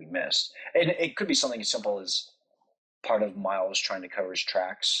thing that we missed. And it could be something as simple as part of Miles trying to cover his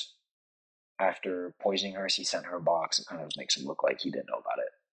tracks after poisoning her. As he sent her a box, it kind of makes him look like he didn't know about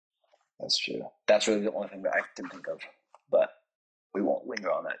it. That's true. That's really the only thing that I didn't think of, but we won't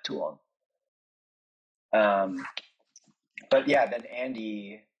linger on that too long. But yeah, then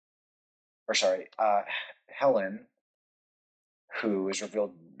Helen, who is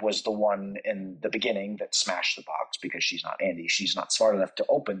revealed was the one in the beginning that smashed the box because she's not Andy. She's not smart enough to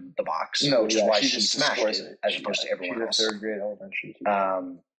open the box, which is why she smashed it as opposed to everyone else. Third grade elementary.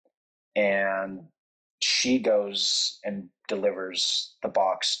 And she goes and delivers the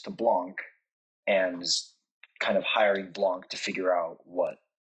box to Blanc and is kind of hiring Blanc to figure out what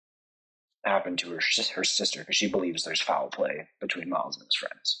happened to her sister, because she believes there's foul play between Miles and his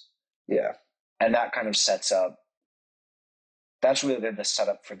friends. Yeah. And that kind of sets up, that's really the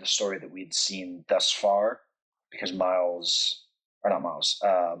setup for the story that we'd seen thus far, because Blanc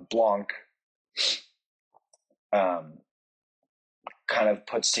kind of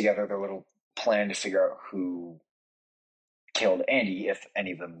puts together their little plan to figure out who killed Andy, if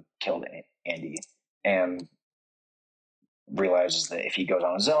any of them killed Andy, and realizes that if he goes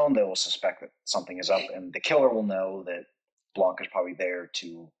on his own, they will suspect that something is up, and the killer will know that Blanc is probably there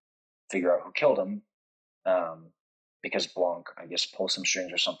to figure out who killed him, because Blanc, I guess, pulls some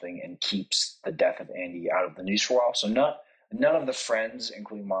strings or something and keeps the death of Andy out of the news for a while. So none of the friends,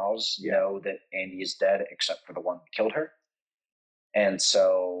 including Miles, know that Andy is dead except for the one who killed her. And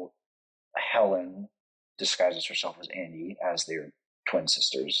so Helen disguises herself as Andy, as their twin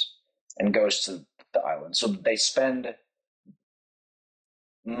sisters, and goes to the island. So they spend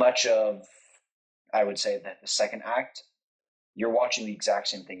much of, I would say, the second act. You're watching the exact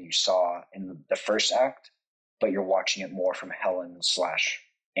same thing you saw in the first act, but you're watching it more from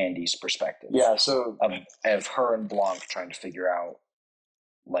Helen/Andy's perspective. Yeah, so of her and Blanc trying to figure out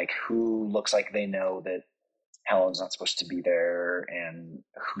like who looks like they know that Helen's not supposed to be there and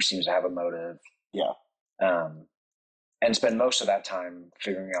who seems to have a motive. Yeah. And spend most of that time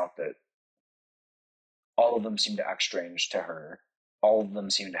figuring out that all of them seem to act strange to her. All of them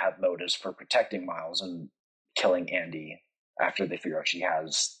seem to have motives for protecting Miles and killing Andy after they figure out she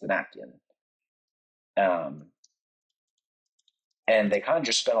has the napkin. And they kind of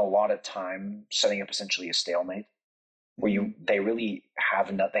just spent a lot of time setting up essentially a stalemate where they really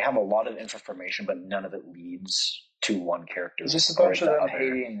have they have a lot of information, but none of it leads to one character. It's just a bunch of them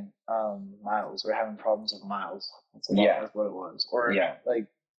hating Miles or having problems with Miles. That's what it was. Or like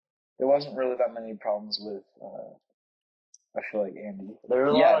there wasn't really that many problems with I feel like Andy. There were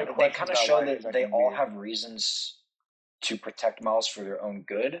a lot of they kind of show that they all have reasons to protect Miles for their own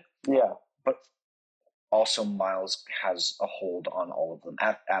good. Yeah. But also Miles has a hold on all of them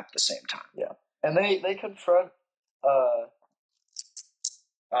at the same time. Yeah. And they confront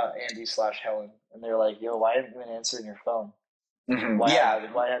Andy/Helen, and they're like, "Yo, why haven't you been answering your phone? Mm-hmm. Why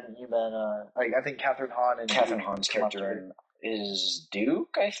haven't you been?" Like, I think Catherine Hahn's character is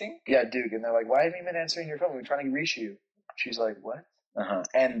Duke, I think. Yeah, Duke, and they're like, "Why haven't you been answering your phone? We're trying to reach you." She's like, "What?"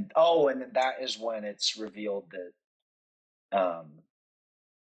 And then that is when it's revealed that,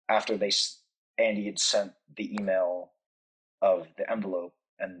 after Andy had sent the email of the envelope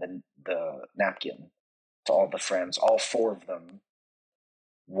and the napkin to all the friends, all four of them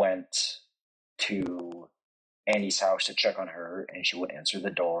went to Andy's house to check on her, and she would answer the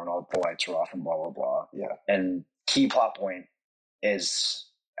door, and all the lights were off, and blah blah blah. Yeah. And key plot point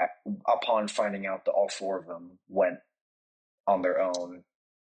is upon finding out that all four of them went on their own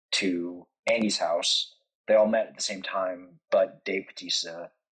to Andy's house, they all met at the same time, but Dave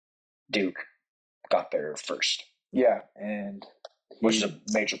Bautista, Duke, got there first. Yeah, which is a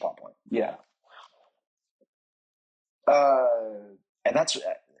major plot point. Yeah. And that's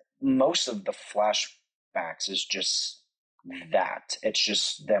most of the flashbacks is just that. It's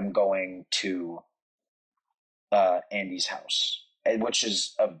just them going to Andy's house, which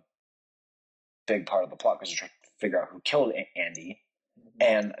is a big part of the plot because they're trying to figure out who killed Andy.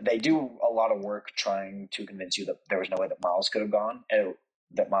 And they do a lot of work trying to convince you that there was no way that Miles could have gone, and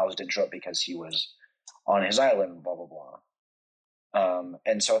that Miles didn't show up because he was on his island, blah, blah, blah.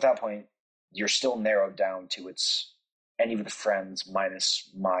 And so at that point, you're still narrowed down to it's any of the friends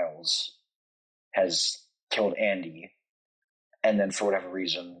minus Miles has killed Andy. And then for whatever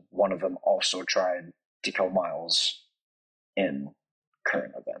reason, one of them also tried to kill Miles in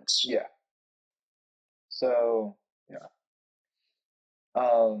current events. Yeah. So, yeah.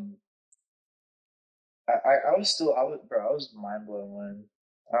 I was mind blown when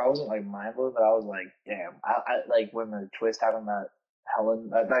I wasn't like mind blown, but I was like, damn. I like when the twist happened that Helen,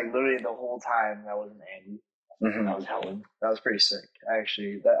 like literally the whole time that wasn't Andy, that was Helen. That was pretty sick.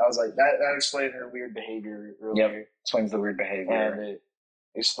 Actually, I was like that explained her weird behavior earlier. Yep, explains the weird behavior, and it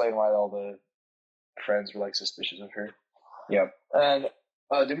explained why all the friends were like suspicious of her. Yep. And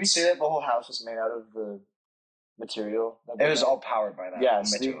did we say that the whole house was made out of the material? It was all powered by that. Yeah,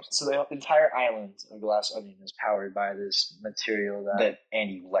 so the entire island of Glass Onion is powered by this material that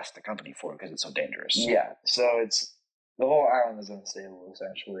Andy left the company for because it's so dangerous. Yeah, so it's the whole island is unstable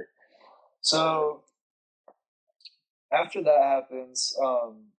essentially. So after that happens,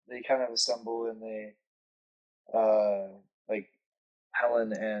 they kind of assemble and they like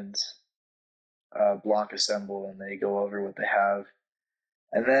Helen and Blanc assemble and they go over what they have,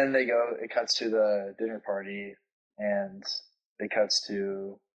 and then it cuts to the dinner party, and it cuts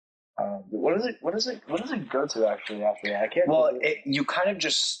to what does it go to actually after that? I can't. Well, you kind of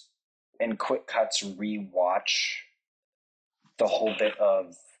just in quick cuts rewatch the whole bit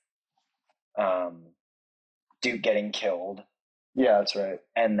of Duke getting killed. Yeah, that's right.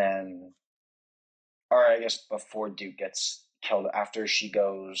 And then, or I guess before Duke gets killed, after she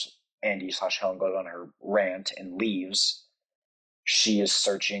goes, Andy/Helen goes on her rant and leaves, she is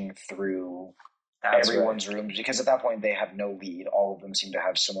searching through everyone's rooms because at that point they have no lead. All of them seem to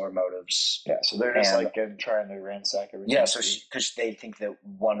have similar motives. Yeah, so they're just trying to ransack everything. Yeah, so because they think that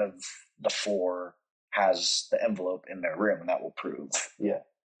one of the four has the envelope in their room, and that will prove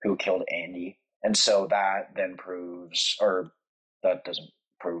who killed Andy. And so that then proves, or that doesn't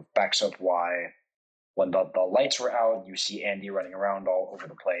prove, backs up why when the lights were out, you see Andy running around all over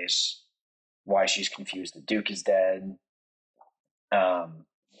the place, why she's confused that Duke is dead.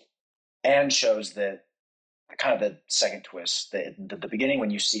 And shows that kind of the second twist, the beginning when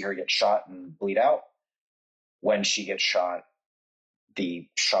you see her get shot and bleed out, when she gets shot, the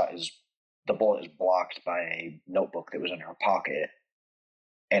shot is the bullet is blocked by a notebook that was in her pocket,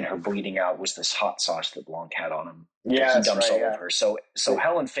 and her bleeding out was this hot sauce that Blanc had on him. Yeah, he dumps all over her. So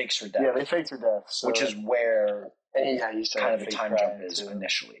Helen fakes her death. Yeah, they faked her death. So, which is where kind of the time jump is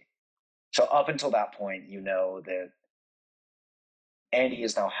initially. So up until that point, you know that Andy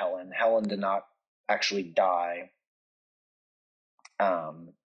is now Helen. Helen did not actually die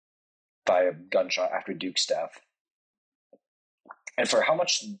by a gunshot after Duke's death. And for how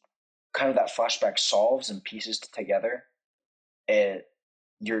much kind of that flashback solves and pieces together,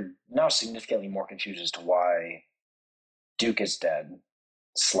 you're now significantly more confused as to why Duke is dead,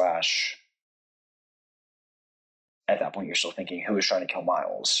 / at that point you're still thinking who is trying to kill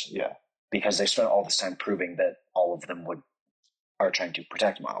Miles. Yeah. Because they spent all this time proving that all of them are trying to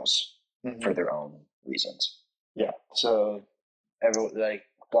protect Miles for their own reasons. Yeah. So everyone, like,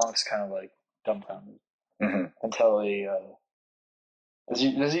 Blanc's kind of like dumbfounded until he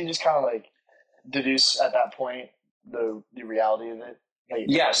does he just kind of like deduce at that point the reality of it? Like,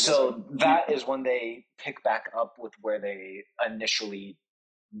 yeah. So that is when they pick back up with where they initially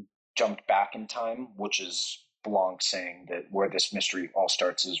jumped back in time, which is Blanc saying that where this mystery all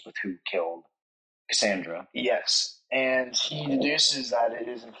starts is with who killed Cassandra. Yes. And he deduces that it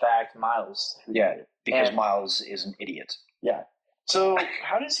is in fact Miles who did it. Because Miles is an idiot. Yeah. So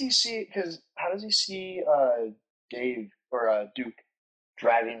how does he see Dave or Duke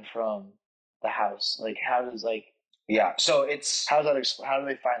driving from the house? Like, how does so it's how do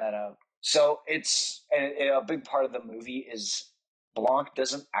they find that out? So it's a big part of the movie is Blanc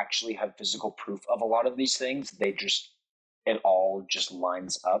doesn't actually have physical proof of a lot of these things. It all just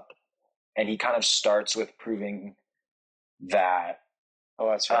lines up, and he kind of starts with proving that. Oh,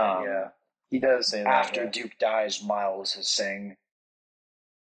 that's right. Yeah, he does say that after Duke dies. Miles is saying,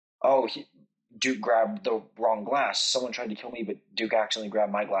 "Oh, Duke grabbed the wrong glass. Someone tried to kill me, but Duke accidentally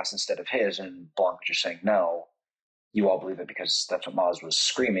grabbed my glass instead of his." And Blanc just saying, "No, you all believe it because that's what Miles was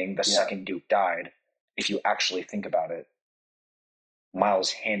screaming the second Duke died. If you actually think about it,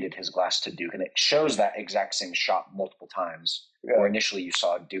 Miles handed his glass to Duke, and it shows that exact same shot multiple times. Yeah. Where initially you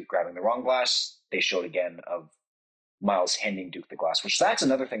saw Duke grabbing the wrong glass, they showed again of Miles handing Duke the glass, which that's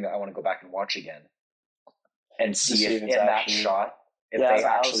another thing that I want to go back and watch again and see if in that shot, if they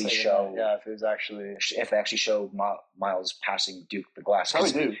actually show, if they actually show Miles passing Duke the glass.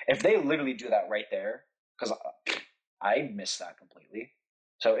 If they literally do that right there, because I missed that completely.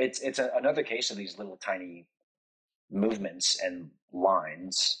 So it's another case of these little tiny movements and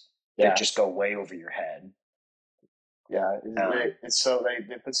lines that just go way over your head. Yeah, it's so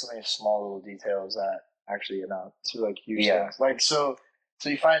they put so many small little details that actually amount to like huge things. Like so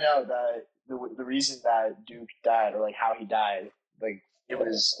you find out that the reason that Duke died, or like how he died, like it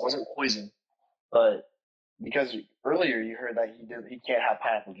wasn't poison, but because earlier you heard that he can't have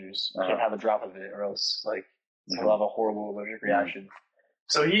pineapple juice, he can't have a drop of it, or else like he'll have a horrible allergic reaction.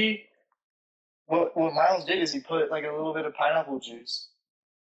 So what Miles did is he put like a little bit of pineapple juice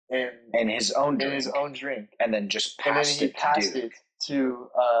in his own drink, and then just passed it to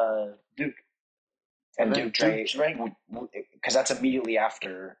Duke. And Duke drank because that's immediately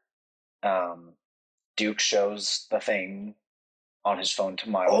after Duke shows the thing on his phone to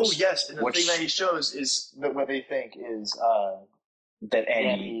Miles. Oh yes, and the thing that he shows is that what they think is that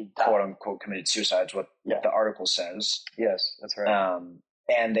Andy quote unquote committed suicide. Is what the article says. Yes, that's right.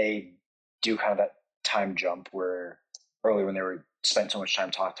 And they do kind of that time jump where earlier when they were spent so much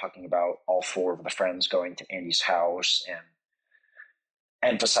time talking about all four of the friends going to Andy's house and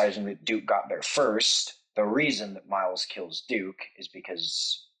emphasizing that Duke got there first. The reason that Miles kills Duke is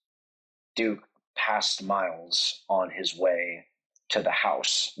because Duke passed Miles on his way to the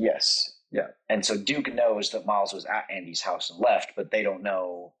house. Yes. Yeah. And so Duke knows that Miles was at Andy's house and left, but they don't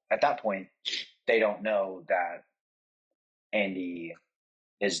know, at that point, they don't know that Andy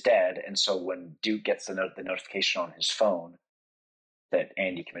is dead. And so when Duke gets the notification on his phone that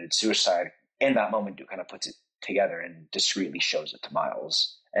Andy committed suicide, in that moment, Duke kind of puts it together and discreetly shows it to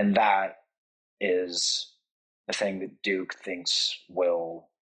Miles. And that is the thing that Duke thinks will,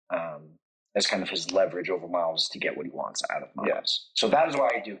 as kind of his leverage over Miles to get what he wants out of Miles. Yeah. So that is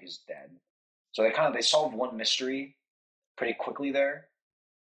why Duke is dead. So they solved one mystery pretty quickly there,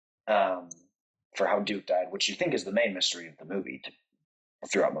 for how Duke died, which you think is the main mystery of the movie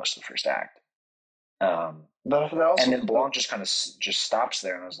throughout most of the first act. And then Blanc just kind of just stops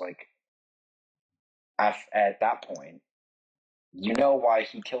there, and I was like, at that point, you know why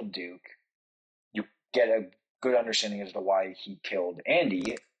he killed Duke. You get a good understanding as to why he killed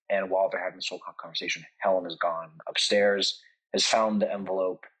Andy. And while they're having this whole conversation, Helen has gone upstairs, has found the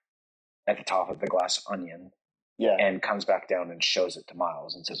envelope at the top of the glass onion, Yeah. And comes back down and shows it to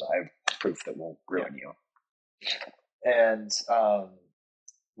Miles and says, "I have proof that will ruin you." And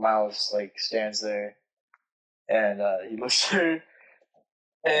Miles like stands there, and he looks at her,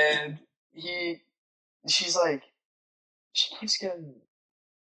 and she's like, she keeps getting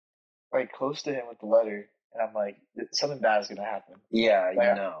like close to him with the letter, and I'm like, something bad is gonna happen. Yeah, like,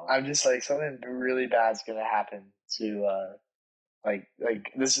 you know. I'm just like, something really bad is gonna happen to like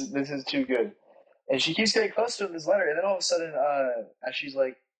this is too good. And she keeps getting close to him, this letter, and then all of a sudden, as she's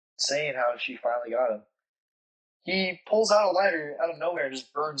like saying how she finally got him, he pulls out a lighter out of nowhere and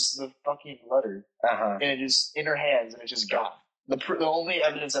just burns the fucking letter, and it just in her hands, and it's just gone. The only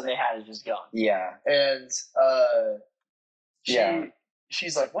evidence that they had is just gone. Yeah, and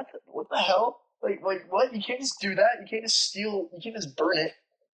she's like, what the hell? Like what? You can't just do that. You can't just steal. You can't just burn it.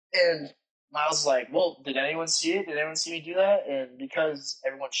 And Miles is like, well, did anyone see it? Did anyone see me do that? And because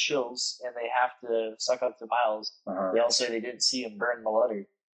everyone shills and they have to suck up to Miles, they all say they didn't see him burn the letter.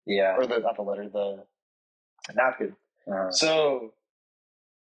 Yeah. Or not the letter, the napkin. So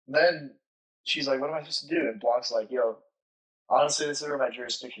then she's like, what am I supposed to do? And Blanc's like, yo, honestly, this is where my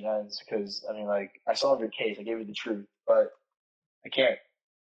jurisdiction ends, because, I mean, like, I solved your case. I gave you the truth, but I can't.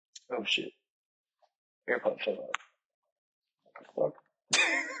 Oh, shit. AirPod fell out. What the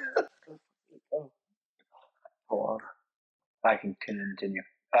fuck? Oh. Hold on. I can continue.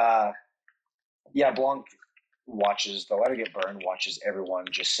 Yeah, Blanc watches the letter get burned, watches everyone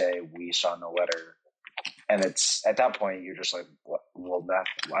just say, "We saw no letter." And it's at that point, you're just like, what? Well,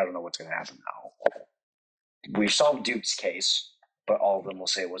 I don't know what's going to happen now. We've solved Duke's case, but all of them will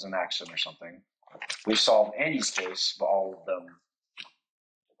say it was an accident or something. We've solved Andy's case, but all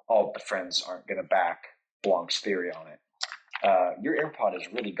of the friends aren't going to back Blanc's theory on it. Your AirPod is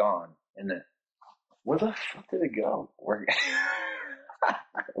really gone, isn't it? Where the fuck did it go?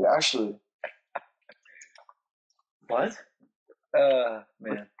 Actually. What? Man.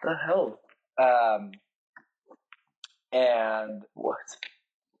 What the hell? And what?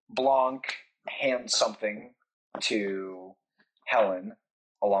 Blanc hands something to Helen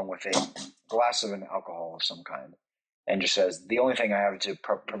along with a glass of an alcohol of some kind, and just says, "The only thing I have to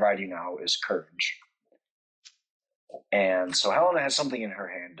provide you now is courage." And so Helen has something in her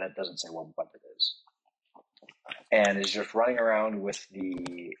hand that doesn't say what it is, and is just running around with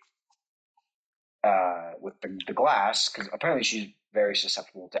the glass, because apparently she's very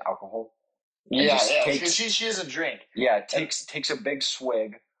susceptible to alcohol. Yeah, she doesn't drink. Yeah, takes a big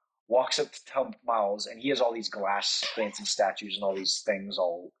swig, walks up to Miles, and he has all these glass fancy statues and all these things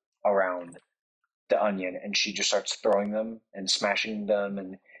all around the onion, and she just starts throwing them and smashing them,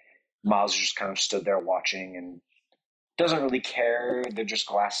 and Miles just kind of stood there watching and doesn't really care. They're just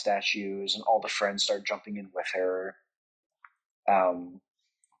glass statues, and all the friends start jumping in with her, and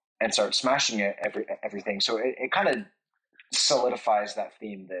start smashing everything. So it kind of solidifies that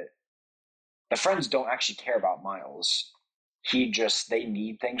theme that the friends don't actually care about Miles. They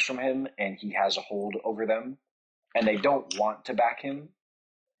need things from him, and he has a hold over them, and they don't want to back him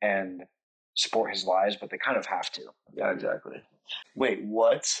and support his lies, but they kind of have to. Yeah, exactly. Wait,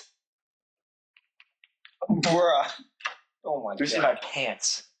 what? Bruh. Oh my god. There's in my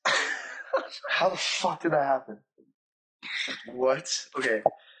pants. How the fuck did that happen? What? Okay.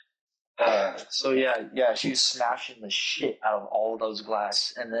 So yeah, she's smashing the shit out of all of those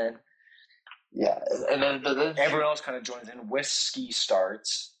glass, and then but then everyone else kind of joins in. Whiskey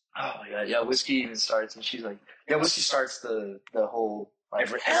starts. Oh yeah, Whiskey even starts, and she's like, Whiskey starts the whole like,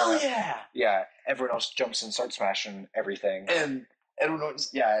 hell yeah, yeah. Everyone else jumps in, starts smashing everything, and everyone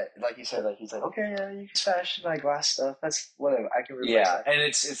knows, like you said, like he's like, okay, yeah, you can smash my glass stuff. That's whatever. I can replace that. And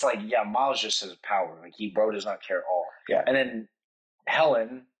it's like, yeah, Miles just has power. Like bro does not care at all. Yeah, and then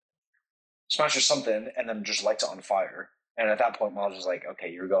Helen smashes something and then just lights it on fire. And at that point, Miles is like, okay,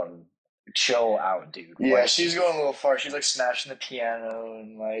 you're going, chill out, dude. Yeah, like, she's going a little far. She's like smashing the piano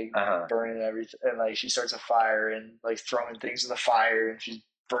and like burning everything. And like she starts a fire and like throwing things in the fire, and she's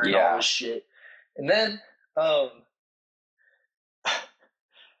burning all this shit. And then,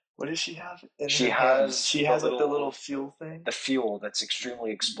 what does she have? She has like the little fuel thing. The fuel that's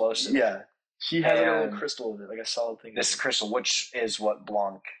extremely explosive. Yeah. She has like a little crystal in it, like a solid thing. This crystal, which is what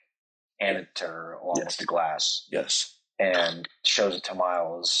Blanc handed to her along with the glass. Yes. And shows it to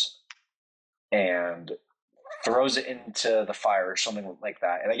Miles and throws it into the fire or something like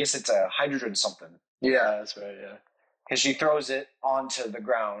that. And I guess it's a hydrogen something. Yeah, that's right, yeah. Because she throws it onto the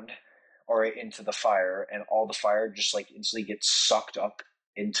ground or into the fire, and all the fire just like instantly gets sucked up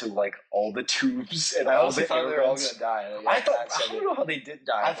into like all the tubes and I all honestly the thought they were all airvents. gonna die. Like, I at thought that I second. don't know how they did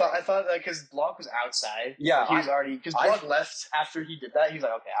die. I thought that because Blanc was outside. Yeah, he was already because I- Blanc left after he did that. He was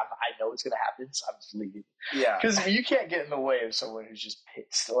like, okay, I know it's gonna happen, so I'm just leaving. Yeah, Because you can't get in the way of someone who's just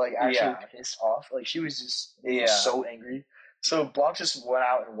pissed, like actually pissed off. Like she was just so angry. So Blanc just went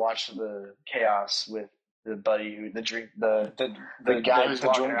out and watched the chaos with the buddy who the guy who's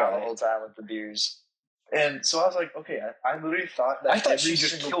walking around the whole time with the beers. And so I was like, okay, I literally thought that I thought she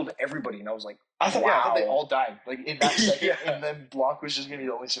just killed everybody, and I was like, I thought, wow. I thought they all died like in that second, and then Blanc was just gonna be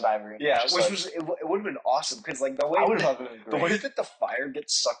the only survivor. Yeah, which was it would have been awesome because like the way the way that the fire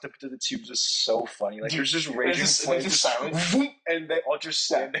gets sucked up into the tubes is so funny. Like there's just raging flames, just silent, and they all just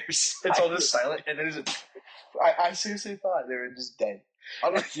stand there. It's all just silent, and then I seriously thought they were just dead.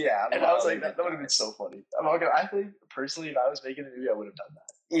 I'm like, yeah, and I was like, that would have been so funny. I'm not gonna. I think personally, if I was making a movie, I would have done that.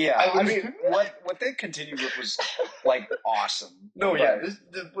 Yeah, I mean, what they continued with was like awesome. No, yeah,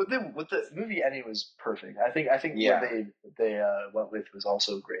 what the movie ending was perfect. I think what they went with was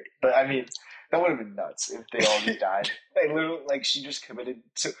also great. But I mean, that would have been nuts if they all just died. They literally like she just committed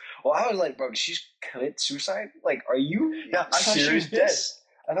to. Well, I was like, bro, did she commit suicide? Like, are you? Yeah, I thought she was dead.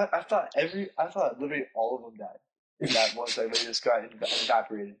 I thought literally all of them died in that one second. They just got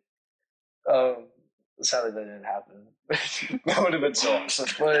evaporated. Sadly, that didn't happen. That would have been so awesome.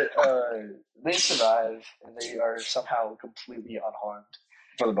 But they survive, and they are somehow completely unharmed.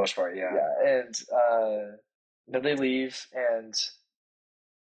 For the most part, yeah. Yeah, and then they leave, and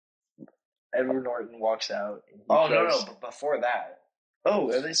Edward Norton walks out. And no, but before that.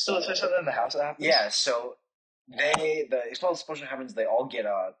 Oh, are they still is there something in the house that happens? Yeah, so the explosion happens, they all get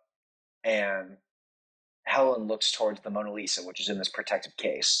up, and Helen looks towards the Mona Lisa, which is in this protective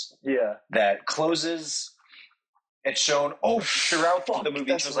case. Yeah. That closes. It's shown throughout the movie.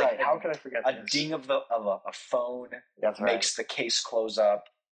 That's right. How can I forget a ding of a phone makes the case close up,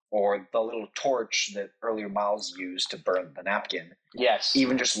 or the little torch that earlier Miles used to burn the napkin. Yes.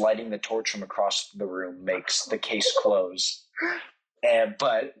 Even just lighting the torch from across the room makes the case close.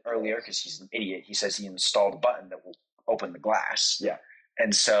 But earlier, because he's an idiot, he says he installed a button that will open the glass. Yeah.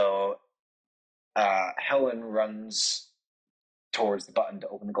 And so Helen runs towards the button to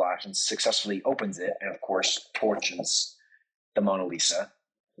open the glass and successfully opens it, and of course torches the Mona Lisa.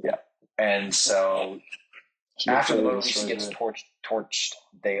 Yeah. And so after the Mona Lisa gets torched,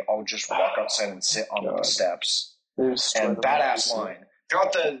 they all just walk outside and sit on the steps. And badass line.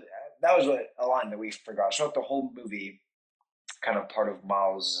 That was a line that we forgot. Throughout the whole movie, kind of part of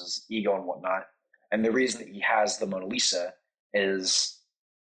Miles' ego and whatnot. And the reason that he has the Mona Lisa is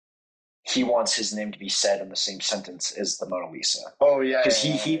he wants his name to be said in the same sentence as the Mona Lisa. Oh yeah, because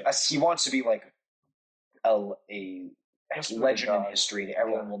he wants to be like a legend in history, and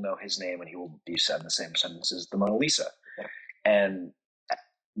everyone will know his name, and he will be said in the same sentence as the Mona Lisa. Yeah. And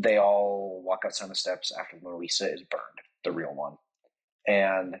they all walk outside the steps after the Mona Lisa is burned, the real one.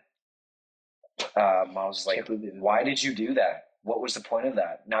 And Miles is like, "Why did you do that? What was the point of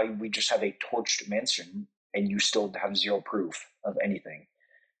that? Now we just have a torched mansion, and you still have zero proof of anything."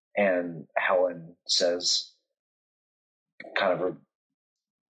 And Helen says, kind of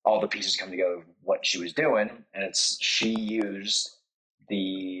all the pieces come together of what she was doing, and she used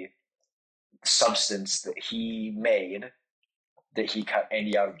the substance that he made, that he cut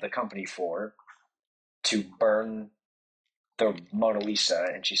Andy out of the company for, to burn the Mona Lisa.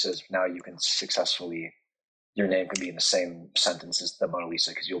 And she says, now you can successfully, your name can be in the same sentence as the Mona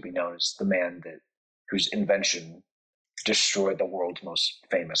Lisa, because you'll be known as the man whose invention destroyed the world's most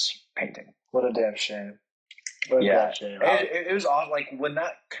famous painting. What a damn shame. It was awesome. Like when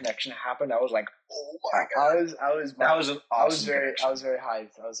that connection happened, I was like, "Oh my god!" I was very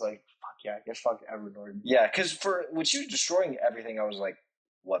hyped. I was like, "Fuck yeah, I guess fuck Edward Norton." Yeah, because when she was destroying everything, I was like,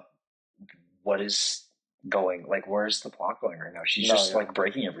 "What is going? Like, where's the plot going right now? She's just like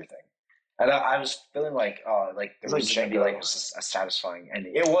breaking everything." And I was feeling like, there was going to be like a satisfying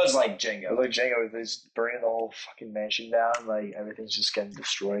ending. It was like Django. It was like Django. They're burning the whole fucking mansion down. Like, everything's just getting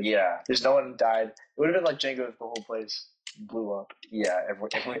destroyed. Yeah. There's no one died. It would have been like Django if the whole place blew up. Yeah,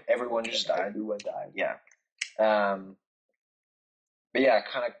 everyone just died. Everyone died. Yeah. But yeah, it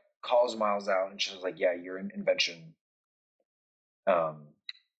kind of calls Miles out, and she's like, yeah, your invention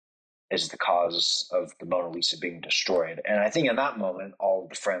is the cause of the Mona Lisa being destroyed. And I think in that moment, all of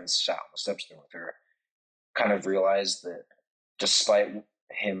the friends sat on the steps there with her, kind of realized that despite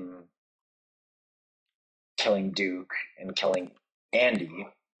him killing Duke and killing Andy,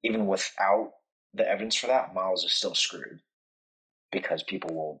 even without the evidence for that, Miles is still screwed, because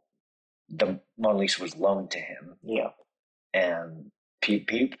the Mona Lisa was loaned to him. Yeah. And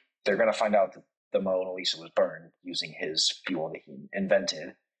they're going to find out that the Mona Lisa was burned using his fuel that he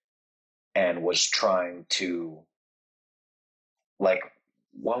invented, and was trying to, like,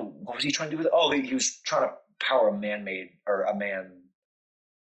 what was he trying to do with it? Oh, he was trying to power a man-made or a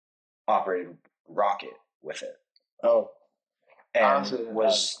man-operated rocket with it. Oh, And honestly,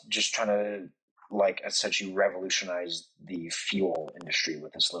 was just trying to, like, essentially revolutionize the fuel industry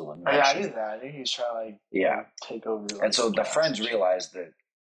with this little invention. yeah, I knew that. I knew he was trying to like, take over. Like, and so the friends realized that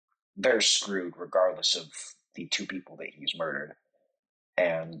they're screwed regardless of the two people that he's murdered.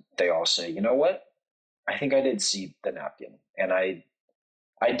 And they all say, you know what? I think I did see the napkin. And I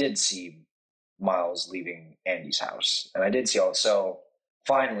did see Miles leaving Andy's house. And I did see all. So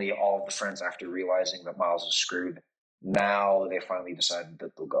finally, all of the friends, after realizing that Miles is screwed, now they finally decided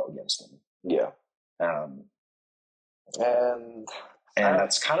that they'll go against him. Yeah. Um, and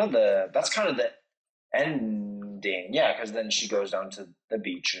that's kind of the ending. Yeah, because then she goes down to the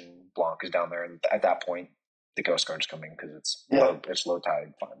beach and Blanc is down there, and at that point, the Coast Guard's coming because it's low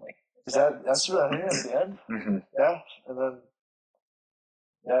tide finally. That's what I think at the end? Mm-hmm. Yeah, and then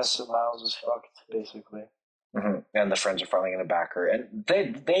so Miles is fucked basically. Mm-hmm. And the friends are finally going to back her, and they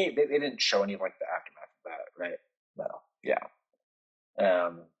didn't show any of like the aftermath of that, right? No. Yeah.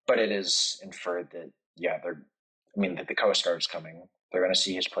 But it is inferred that that the Coast Guard's coming. They're going to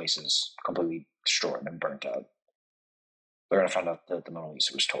see his places completely destroyed and burnt out. They're going to find out that the Mona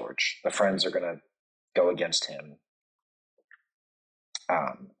Lisa was torched. The friends are going to go against him.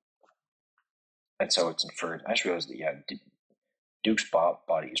 And so it's inferred. I just realized that, Duke's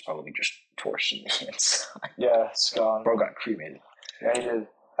body is probably just torched in the inside. Yeah, it's gone. Bro got cremated. Yeah, he did.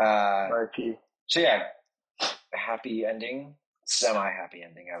 R.I.P. So yeah, a happy ending, semi-happy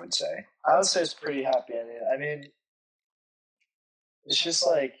ending, I would say. I would say it's a pretty happy ending. I mean, it's just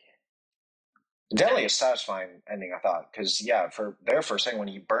like definitely a satisfying ending, I thought, because for a second when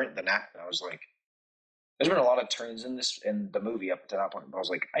he burnt the napkin, I was like, there's been a lot of turns in the movie up to that point. I was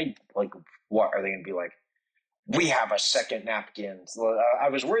like, what are they going to be like? We have a second napkin. I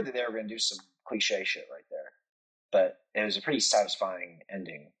was worried that they were going to do some cliche shit right there, but it was a pretty satisfying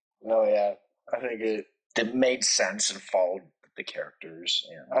ending. Oh yeah, I think it made sense and followed the characters.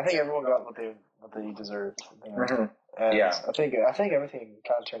 And I think everyone got what they deserved. Mm-hmm. And I think everything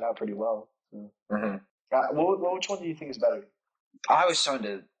kind of turned out pretty well. Mm-hmm. Which one do you think is better? I was talking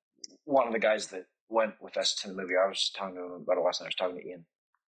to one of the guys that went with us to the movie. I was talking to him about it last night. I was talking to Ian.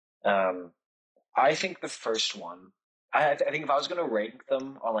 I think the first one, I think if I was going to rank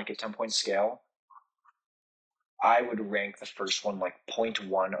them on like a 10-point scale, I would rank the first one like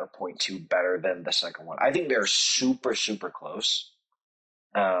 0.1 or 0.2 better than the second one. I think they're super, super close.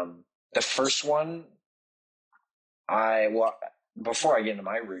 The first one, before I get into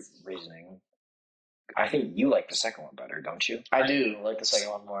my reasoning, I think you like the second one better, don't you? I do like the second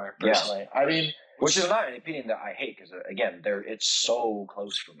one more, personally. Yeah. I mean, which is not an opinion that I hate, because again, it's so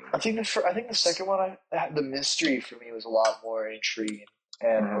close for me. I think the second one, the mystery for me was a lot more intriguing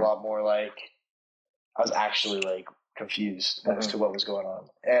and a lot more like I was actually like confused as to what was going on,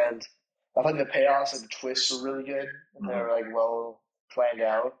 and I thought the payoffs and the twists were really good, and they were like well planned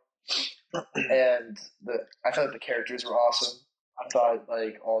out, and I thought the characters were awesome. I thought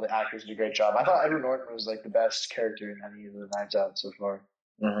like all the actors did a great job. I thought Edward Norton was like the best character in any of the Knives Out so far.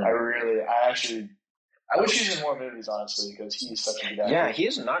 I wish he was in more movies, honestly, because he's such a good actor. Yeah, he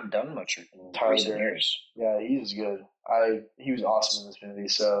has not done much in recent years. Yeah, he's good. He was awesome in this movie.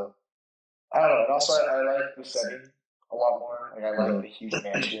 So I don't know. And also, I like the setting a lot more. Like I like the huge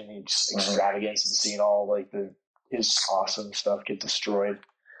mansion, the extravagance, and seeing all like his awesome stuff get destroyed.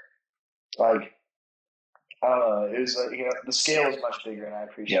 Like I don't know. It was like the scale was much bigger, and I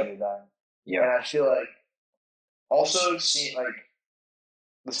appreciated that. Yeah, and I feel like also seeing like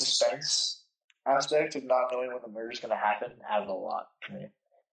the suspense aspect of not knowing when the murder is going to happen added a lot for me.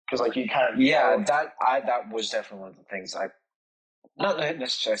 Because like you kind of that was definitely one of the things I not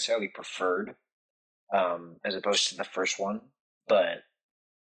necessarily preferred, as opposed to the first one, but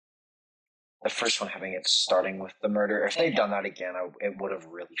the first one having it starting with the murder. If they'd done that again, it would have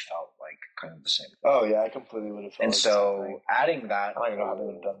really felt like kind of the same thing. Oh yeah, I completely would have felt. And so adding that, I don't know how they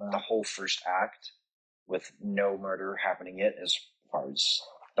would have done that. The whole first act with no murder happening yet, as far as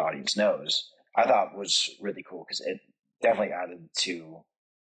the audience knows, I thought was really cool, because it definitely added to,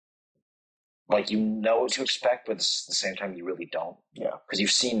 like, you know what to expect, but at the same time you really don't. Yeah. Because you've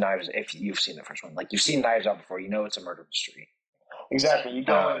seen if you've seen the first one, like you've seen Knives Out before, you know it's a murder mystery. Exactly. You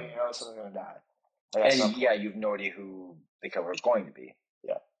go in and you know someone's going to die. And you have no idea who the killer is going to be.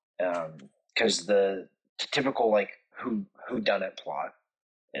 Yeah. Because the typical like who done it plot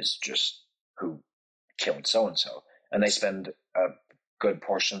is just who killed so and so, and they spend a good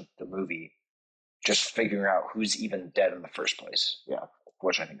portion of the movie just figuring out who's even dead in the first place. Yeah.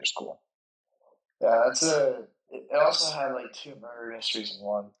 Which I think is cool. Yeah, it also had like 2 murder mysteries in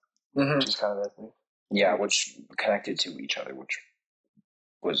one, which is kind of epic. Yeah, which connected to each other, which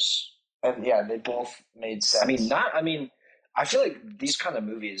was. And yeah, they both made sense. I feel like these kind of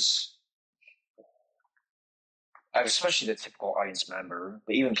movies, especially the typical audience member,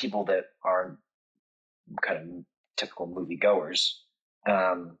 but even people that aren't kind of typical moviegoers,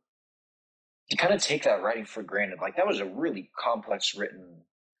 you kind of take that writing for granted. Like, that was a really complex written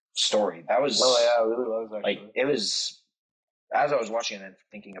story. That was. Oh yeah, it really was actually. Like, it was. As I was watching it and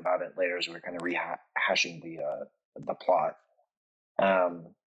thinking about it later, as we were kind of rehashing the plot,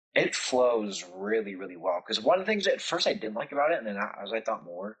 it flows really, really well. Because one of the things at first I didn't like about it, and then as I thought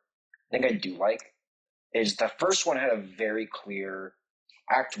more, I think I do like, is the first one had a very clear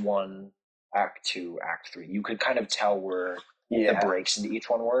Act 1, Act 2, Act 3. You could kind of tell where the breaks into each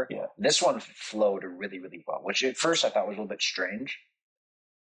one were. Yeah. This one flowed really, really well, which at first I thought was a little bit strange.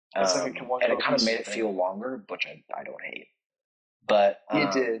 It's like and it kind of made it feel longer, which I don't hate. But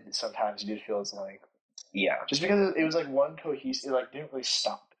it did sometimes. You did feel it's like just because it was like one cohesive, it like didn't really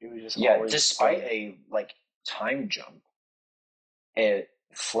stop. It was just always despite a like time jump, it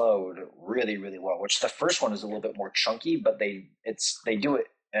flowed really, really well. Which the first one is a little bit more chunky, but they do it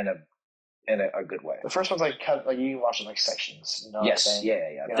in a good way. The first one's like cut, like you can watch it like sections. You know yes, what I'm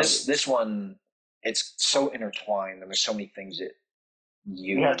saying? Yeah. This one, it's so intertwined, and there's so many things that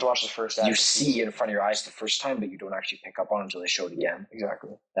you have to watch the first act. You see in front of your eyes the first time, but you don't actually pick up on until they show it again.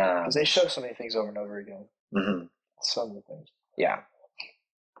 Exactly. Because they show so many things over and over again. Mm-hmm. So many things. Yeah.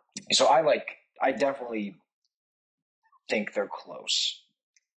 So I definitely think they're close.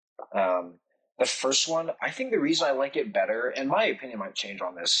 The first one, I think the reason I like it better, and my opinion might change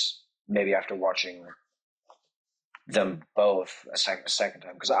on this maybe after watching them both a second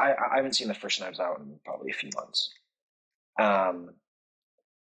time, because I haven't seen the first Knives Out in probably a few months.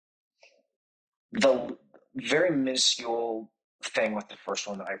 The very minuscule thing with the first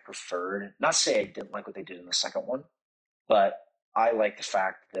one that I preferred, not to say I didn't like what they did in the second one, but I like the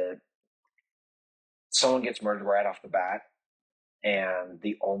fact that someone gets murdered right off the bat, and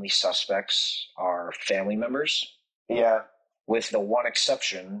the only suspects are family members. Yeah. With the one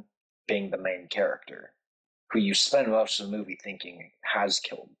exception being the main character, who you spend most of the movie thinking has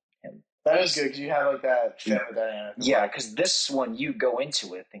killed him. That is good because you have like that family dynamic. Yeah, because this one you go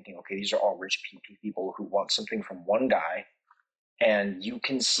into it thinking, okay, these are all rich people who want something from one guy, and you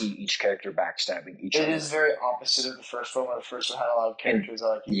can see each character backstabbing each other. It is very opposite of the first one, where the first one had a lot of characters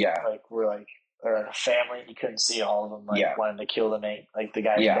that were like a family, and you couldn't see all of them wanting to kill the mate, like the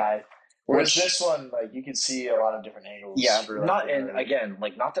guy who died. Whereas this one, like you can see a lot of different angles. Yeah, not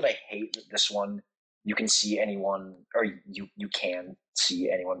that I hate this one. You can see anyone, or you can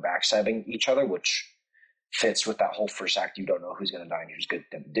see anyone backstabbing each other, which fits with that whole first act. You don't know who's going to die and who's going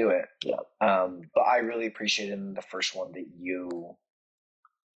to do it. Yeah. But I really appreciated in the first one that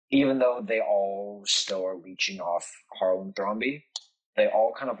even though they all still are leeching off Harlan Thrombey, they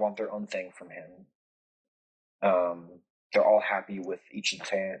all kind of want their own thing from him. They're all happy with each of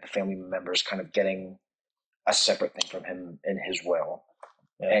the family members kind of getting a separate thing from him in his will.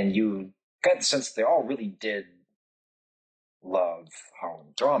 Yeah. And you got the sense they all really did love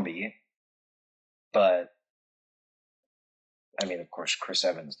Harlan Thrombey, but I mean, of course, Chris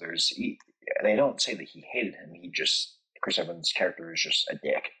Evans, they don't say that he hated him. Chris Evans' character is just a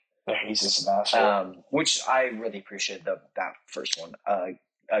dick. Yeah, he's just an asshole. Which I really appreciated that first one.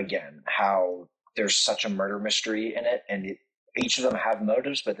 Again, how there's such a murder mystery in it, and each of them have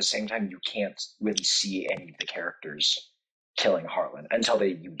motives, but at the same time, you can't really see any of the characters killing Harlan until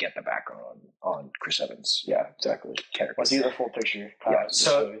you get the background on Chris Evans. Yeah, exactly. Character. Once you get the full picture. Yeah.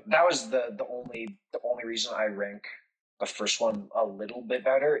 So that was the only reason I rank the first one a little bit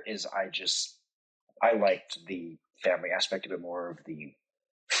better is I liked the family aspect a bit more of the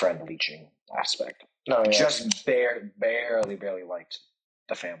friend leeching aspect. No, yeah. Just barely liked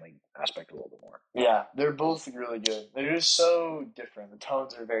the family aspect a little bit more. Yeah, they're both really good. They're just so different. The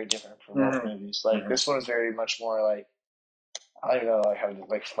tones are very different from both movies. Like this one is very much more like I don't even know like how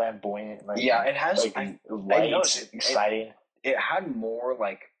like flamboyant. Like it has like light, exciting. It had more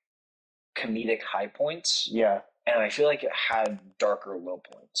like comedic high points. Yeah, and I feel like it had darker low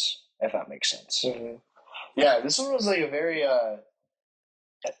points. If that makes sense. Mm-hmm. Yeah, this one was like a very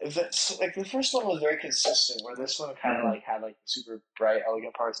like the first one was very consistent, where this one kind of like had like super bright,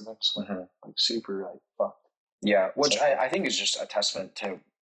 elegant parts, and then just like super like fucked. Yeah, which I think is just a testament to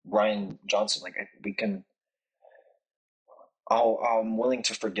Rian Johnson. Like I'm willing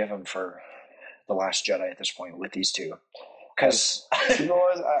to forgive him for The Last Jedi at this point with these two. Because Secret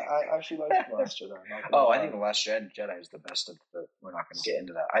Wars, I actually like The Last Jedi. I'm not gonna I lie. think The Last Jedi is the best of the. We're not going to get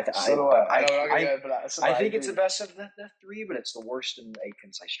into that. So do I. I know we're not gonna get, but I I think it's the agree. best of the three, but it's the worst in a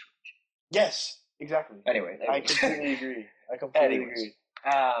concise trilogy. Yes, exactly. Anyway, I completely agree. Agree.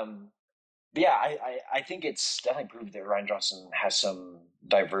 Yeah, I think it's definitely proved that Rian Johnson has some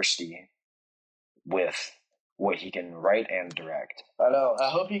diversity with what he can write and direct. I know. I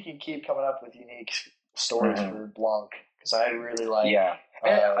hope he can keep coming up with unique stories for Blanc because I really like. Yeah.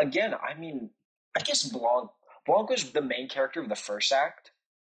 And again, I mean, I guess Blanc was the main character of the first act,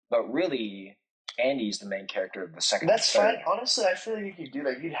 but really, Andy's the main character of the second. That's fine. Honestly, I feel like you could do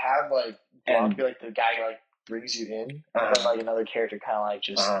that. You'd have like Blanc be like the guy who like brings you in, and then like another character kind of like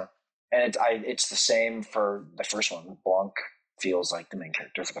just. And it's the same for the first one. Blanc feels like the main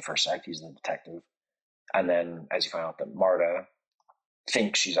character for the first act. He's the detective. And then, as you find out that Marta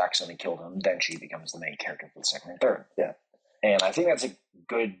thinks she's accidentally killed him, then she becomes the main character for the second and third. Yeah. And I think that's a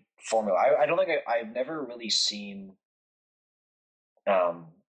good formula. I don't think I've never really seen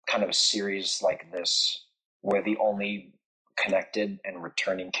kind of a series like this where the only connected and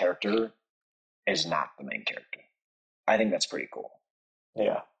returning character is not the main character. I think that's pretty cool.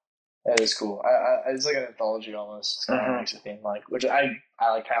 Yeah. That is cool. I it's like an anthology almost. It's kind of makes it seem like, which I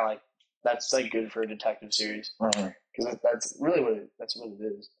like, kind of like. That's like good for a detective series because that's really what it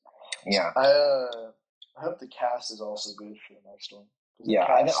is. Yeah. I hope the cast is also good for the next one. Yeah,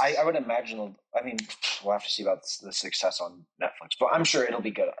 I would imagine. I mean, we'll have to see about the success on Netflix, but I'm sure it'll be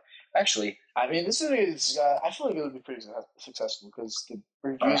good. Actually, I mean, I feel like it would be pretty successful because the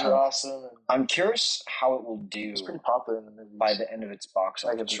reviews are awesome. And I'm curious how it will do. It's pretty popular in the movies. By the end of its box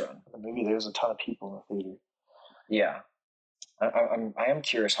office run. In the movie, there's a ton of people in the theater. Yeah, I am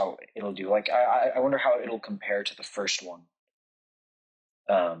curious how it'll do. Like, I wonder how it'll compare to the first one.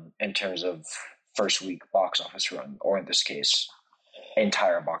 In terms of first week box office run, or in this case,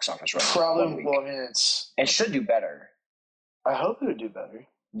 entire box office run. Probably. Well, I mean, it should do better. I hope it would do better.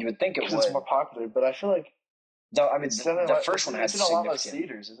 You would think it would. It's more popular, but I feel like. No, I mean the first one has in a lot less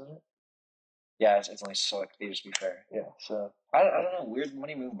theaters, isn't it? Yeah, it's only select theaters. To be fair. Yeah. So I don't know. Weird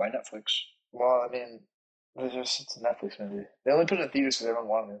money move by Netflix. Well, I mean, it's a Netflix movie. They only put it in theaters because everyone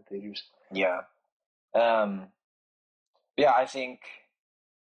wanted it in theaters. Yeah. Yeah, I think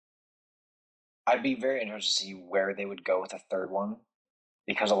I'd be very interested to see where they would go with a third one,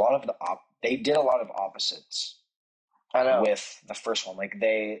 because a lot of they did a lot of opposites. I know. With the first one, like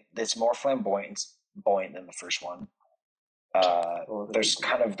it's more flamboyant than the first one.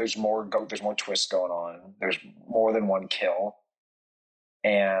 There's more twists going on. There's more than one kill,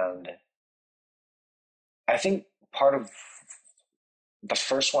 and I think part of the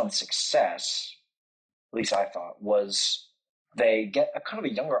first one's success, at least I thought, was they get a kind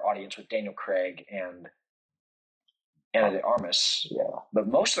of a younger audience with Daniel Craig and Ana de Armas. Yeah. But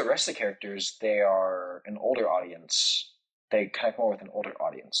most of the rest of the characters, they are an older audience. They connect more with an older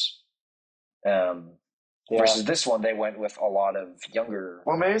audience. Versus this one, they went with a lot of younger.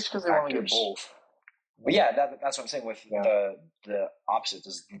 Well, maybe it's because they want to get both. But yeah, that's what I'm saying with the opposite.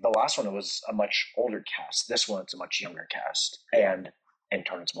 Is the last one, it was a much older cast. This one, it's a much younger cast. And in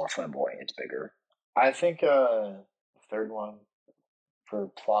turn, it's more flamboyant. It's bigger. I think the third one, for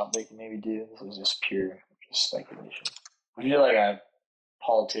plot they can maybe do, this is just pure speculation. I feel like a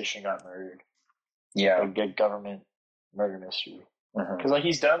politician got murdered. Yeah. Like a government murder mystery. Because like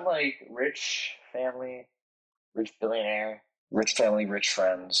he's done like rich family, rich billionaire. Rich family, rich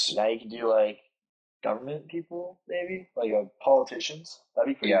friends. Now you can do like government people, maybe? Like politicians.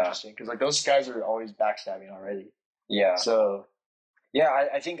 That'd be pretty interesting. Because like those guys are always backstabbing already. Yeah. So. Yeah,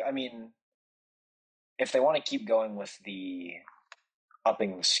 I think, I mean, if they want to keep going with the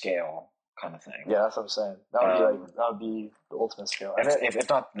upping the scale kind of thing. Yeah, that's what I'm saying. That would be the ultimate scale. If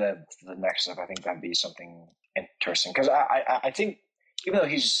not the next step, I think that'd be something interesting. Because I think, even though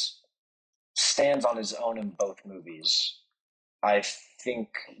he stands on his own in both movies, I think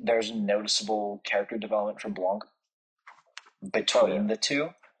there's noticeable character development for Blanc between the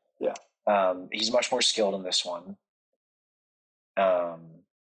two. Yeah. He's much more skilled in this one.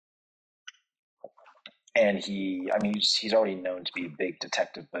 And he's already known to be a big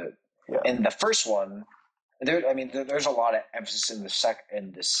detective, but in the first one, there's a lot of emphasis in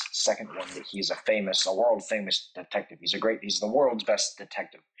this second one that he's a world famous detective. He's the world's best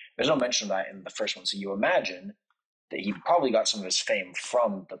detective. There's no mention of that in the first one, so you imagine that he probably got some of his fame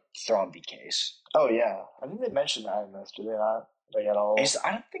from the Thrombey case. Oh yeah, I think they mentioned that in this. Do they not? Like at all?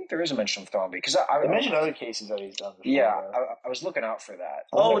 I don't think there is a mention of Thrombey because they mentioned other cases that he's done before. Yeah, I was looking out for that.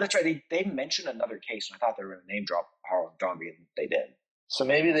 Oh, that's right. They mentioned another case, and I thought they were going to name drop Harlan Thrombey, and they did. So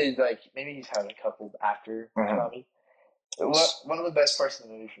maybe he's had a couple after Thrombey. One of the best parts of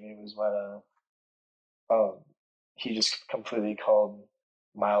the movie for me was when um he just completely called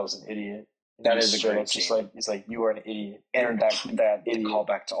Miles an idiot. That is a great just scene. like he's like, you are an idiot. And that the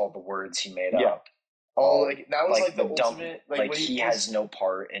callback to all the words he made up. All like that was like the dump, ultimate like he has no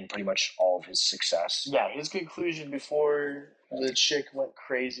part in pretty much all of his success. Yeah, his conclusion before the chick went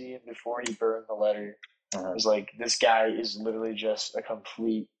crazy and before he burned the letter was like, this guy is literally just a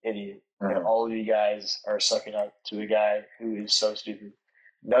complete idiot, and all of you guys are sucking up to a guy who is so stupid.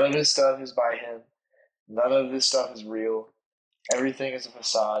 None of this stuff is by him. None of this stuff is real. Everything is a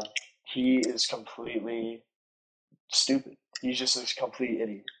facade. He is completely stupid. He's just a complete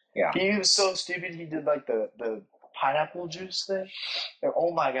idiot. Yeah. He was so stupid. He did like the pineapple juice thing. And,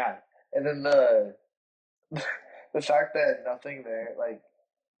 oh my god! And then the fact that nothing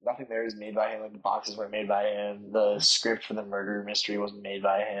there is made by him. Like the boxes weren't made by him. The script for the murder mystery wasn't made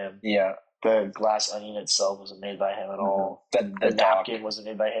by him. Yeah. The glass onion itself wasn't made by him at all. The napkin wasn't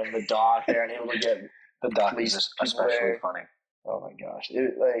made by him. The doc, they're unable to get the doc is especially funny. Oh my gosh! It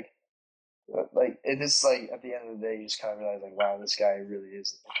is like at the end of the day, you just kind of realize like, wow, this guy really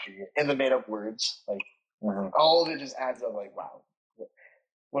is an idiot. And the made up words, like all of it just adds up. Like, wow,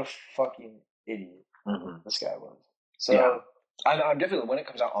 what a fucking idiot this guy was. So yeah. I'm definitely, when it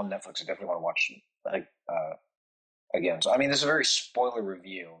comes out on Netflix, I definitely want to watch like again. So I mean, this is a very spoiler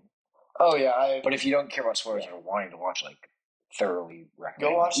review. Oh yeah, but if you don't care about spoilers or wanting to watch, like, thoroughly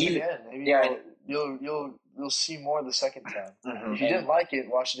recommend. Go watch it again. Maybe you'll see more the second time. If you didn't like it,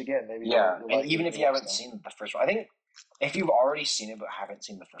 watch it again. Maybe and like even if you haven't seen the first one, I think if you've already seen it but haven't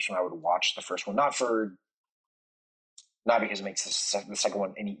seen the first one, I would watch the first one. Not because it makes the second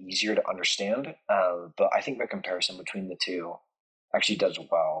one any easier to understand, but I think the comparison between the two actually does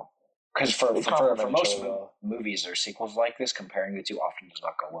well. Because for most movies or sequels like this, comparing the two often does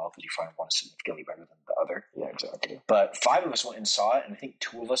not go well because you find one is significantly better than the other. Yeah, exactly. But 5 of us went and saw it, and I think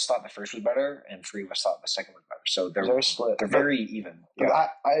 2 of us thought the first was better, and 3 of us thought the second was better. So they're split. They're very even. Yeah.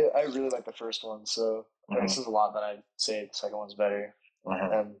 I really like the first one, so this is a lot that I'd say the second one's better.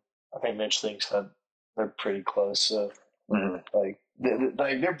 And I think Mitch thinks that they're pretty close. So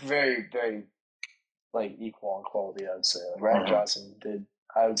they're very, very like equal in quality. I would say like Rian Johnson did.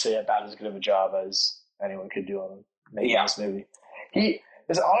 I would say about as good of a job as anyone could do on making this movie. It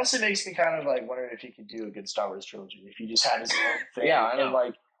honestly makes me kind of like wondering if he could do a good Star Wars trilogy. If he just had his own thing, and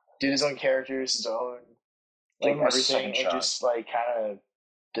like did his own characters, his own like everything, and just like kind of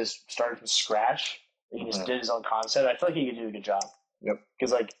just started from scratch. He just did his own concept. I feel like he could do a good job. Yep.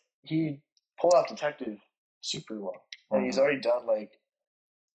 Because like he pulled off Detective super well, and he's already done like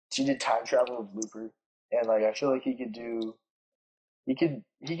he did Time Travel with Looper, and like I feel like he could do. He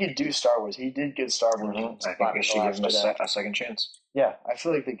could do Star Wars. He did good Star Wars. I think they should give him a second chance. Yeah, I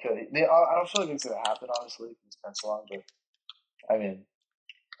feel like they could. I don't feel like it's going to happen, honestly. It's been so long, but I mean,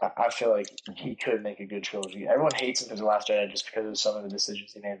 I feel like he could make a good trilogy. Everyone hates him for The Last Jedi just because of some of the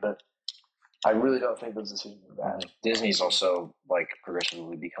decisions he made, but I really don't think those decisions are bad. Disney's also like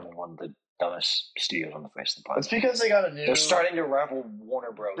progressively becoming one of the dumbest studios on the face of the planet. It's because they got a new. They're starting to rival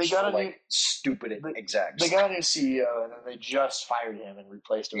Warner Bros. They got stupid execs. They got a new CEO, and then they just fired him and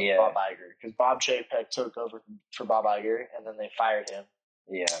replaced him with Bob Iger because Bob Chapek took over for Bob Iger, and then they fired him.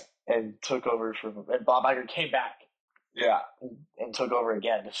 Yeah, and took over and Bob Iger came back. Yeah, and took over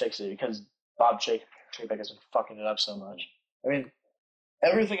again to fix it because Bob Chapek has been fucking it up so much. I mean,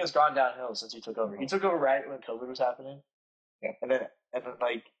 everything has gone downhill since he took over. He took over right when COVID was happening. Yeah, and then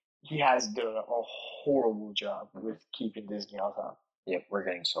like. He has done a horrible job with keeping Disney on top. Yeah, we're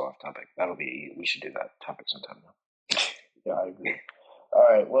getting so off topic. We should do that topic sometime now. Yeah, I agree. All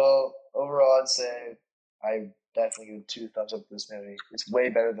right. Well, overall, I'd say I definitely give 2 thumbs up to this movie. It's way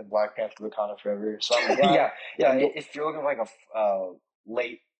better than Black Panther: Wakanda Forever. So I'm glad. yeah. If you're looking for like a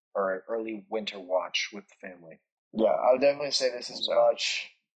late or early winter watch with the family. Yeah, I would definitely say this is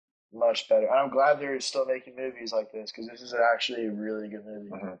much better. And I'm glad they're still making movies like this because this is actually a really good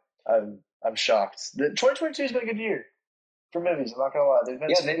movie. I'm shocked. 2022 has been a good year for movies. I'm not gonna lie.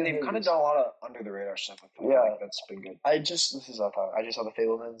 They've kind of done a lot of under the radar stuff. Like that's been good. I just saw The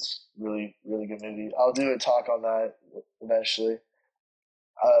Fabelmans. Really, really good movie. I'll do a talk on that eventually.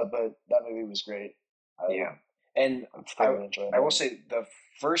 But that movie was great. And I will say the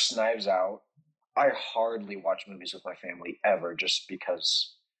first Knives Out. I hardly watch movies with my family ever, just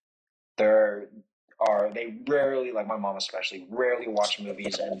because they rarely, like my mom especially, rarely watch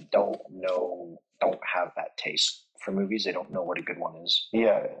movies and don't have that taste for movies. They don't know what a good one is.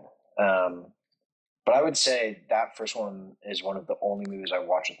 Yeah. But I would say that first one is one of the only movies I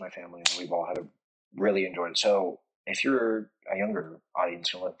watch with my family, and we've all really enjoyed it. So if you're a younger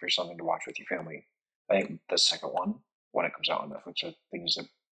audience and looking for something to watch with your family, I think the second one when it comes out on Netflix. I think it's a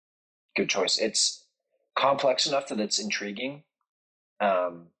good choice. It's complex enough that it's intriguing,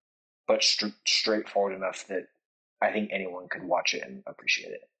 but straightforward enough that I think anyone could watch it and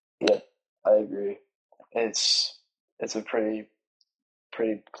appreciate it. Yeah, I agree. It's a pretty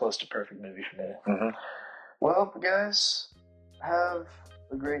close to perfect movie for me. Mm-hmm. Well, guys, have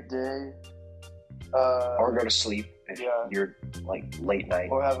a great day. Or go to sleep if you're like late night.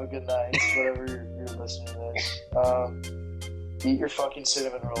 Or have a good night, whatever you're listening to this. Eat your fucking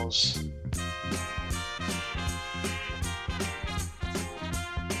cinnamon rolls.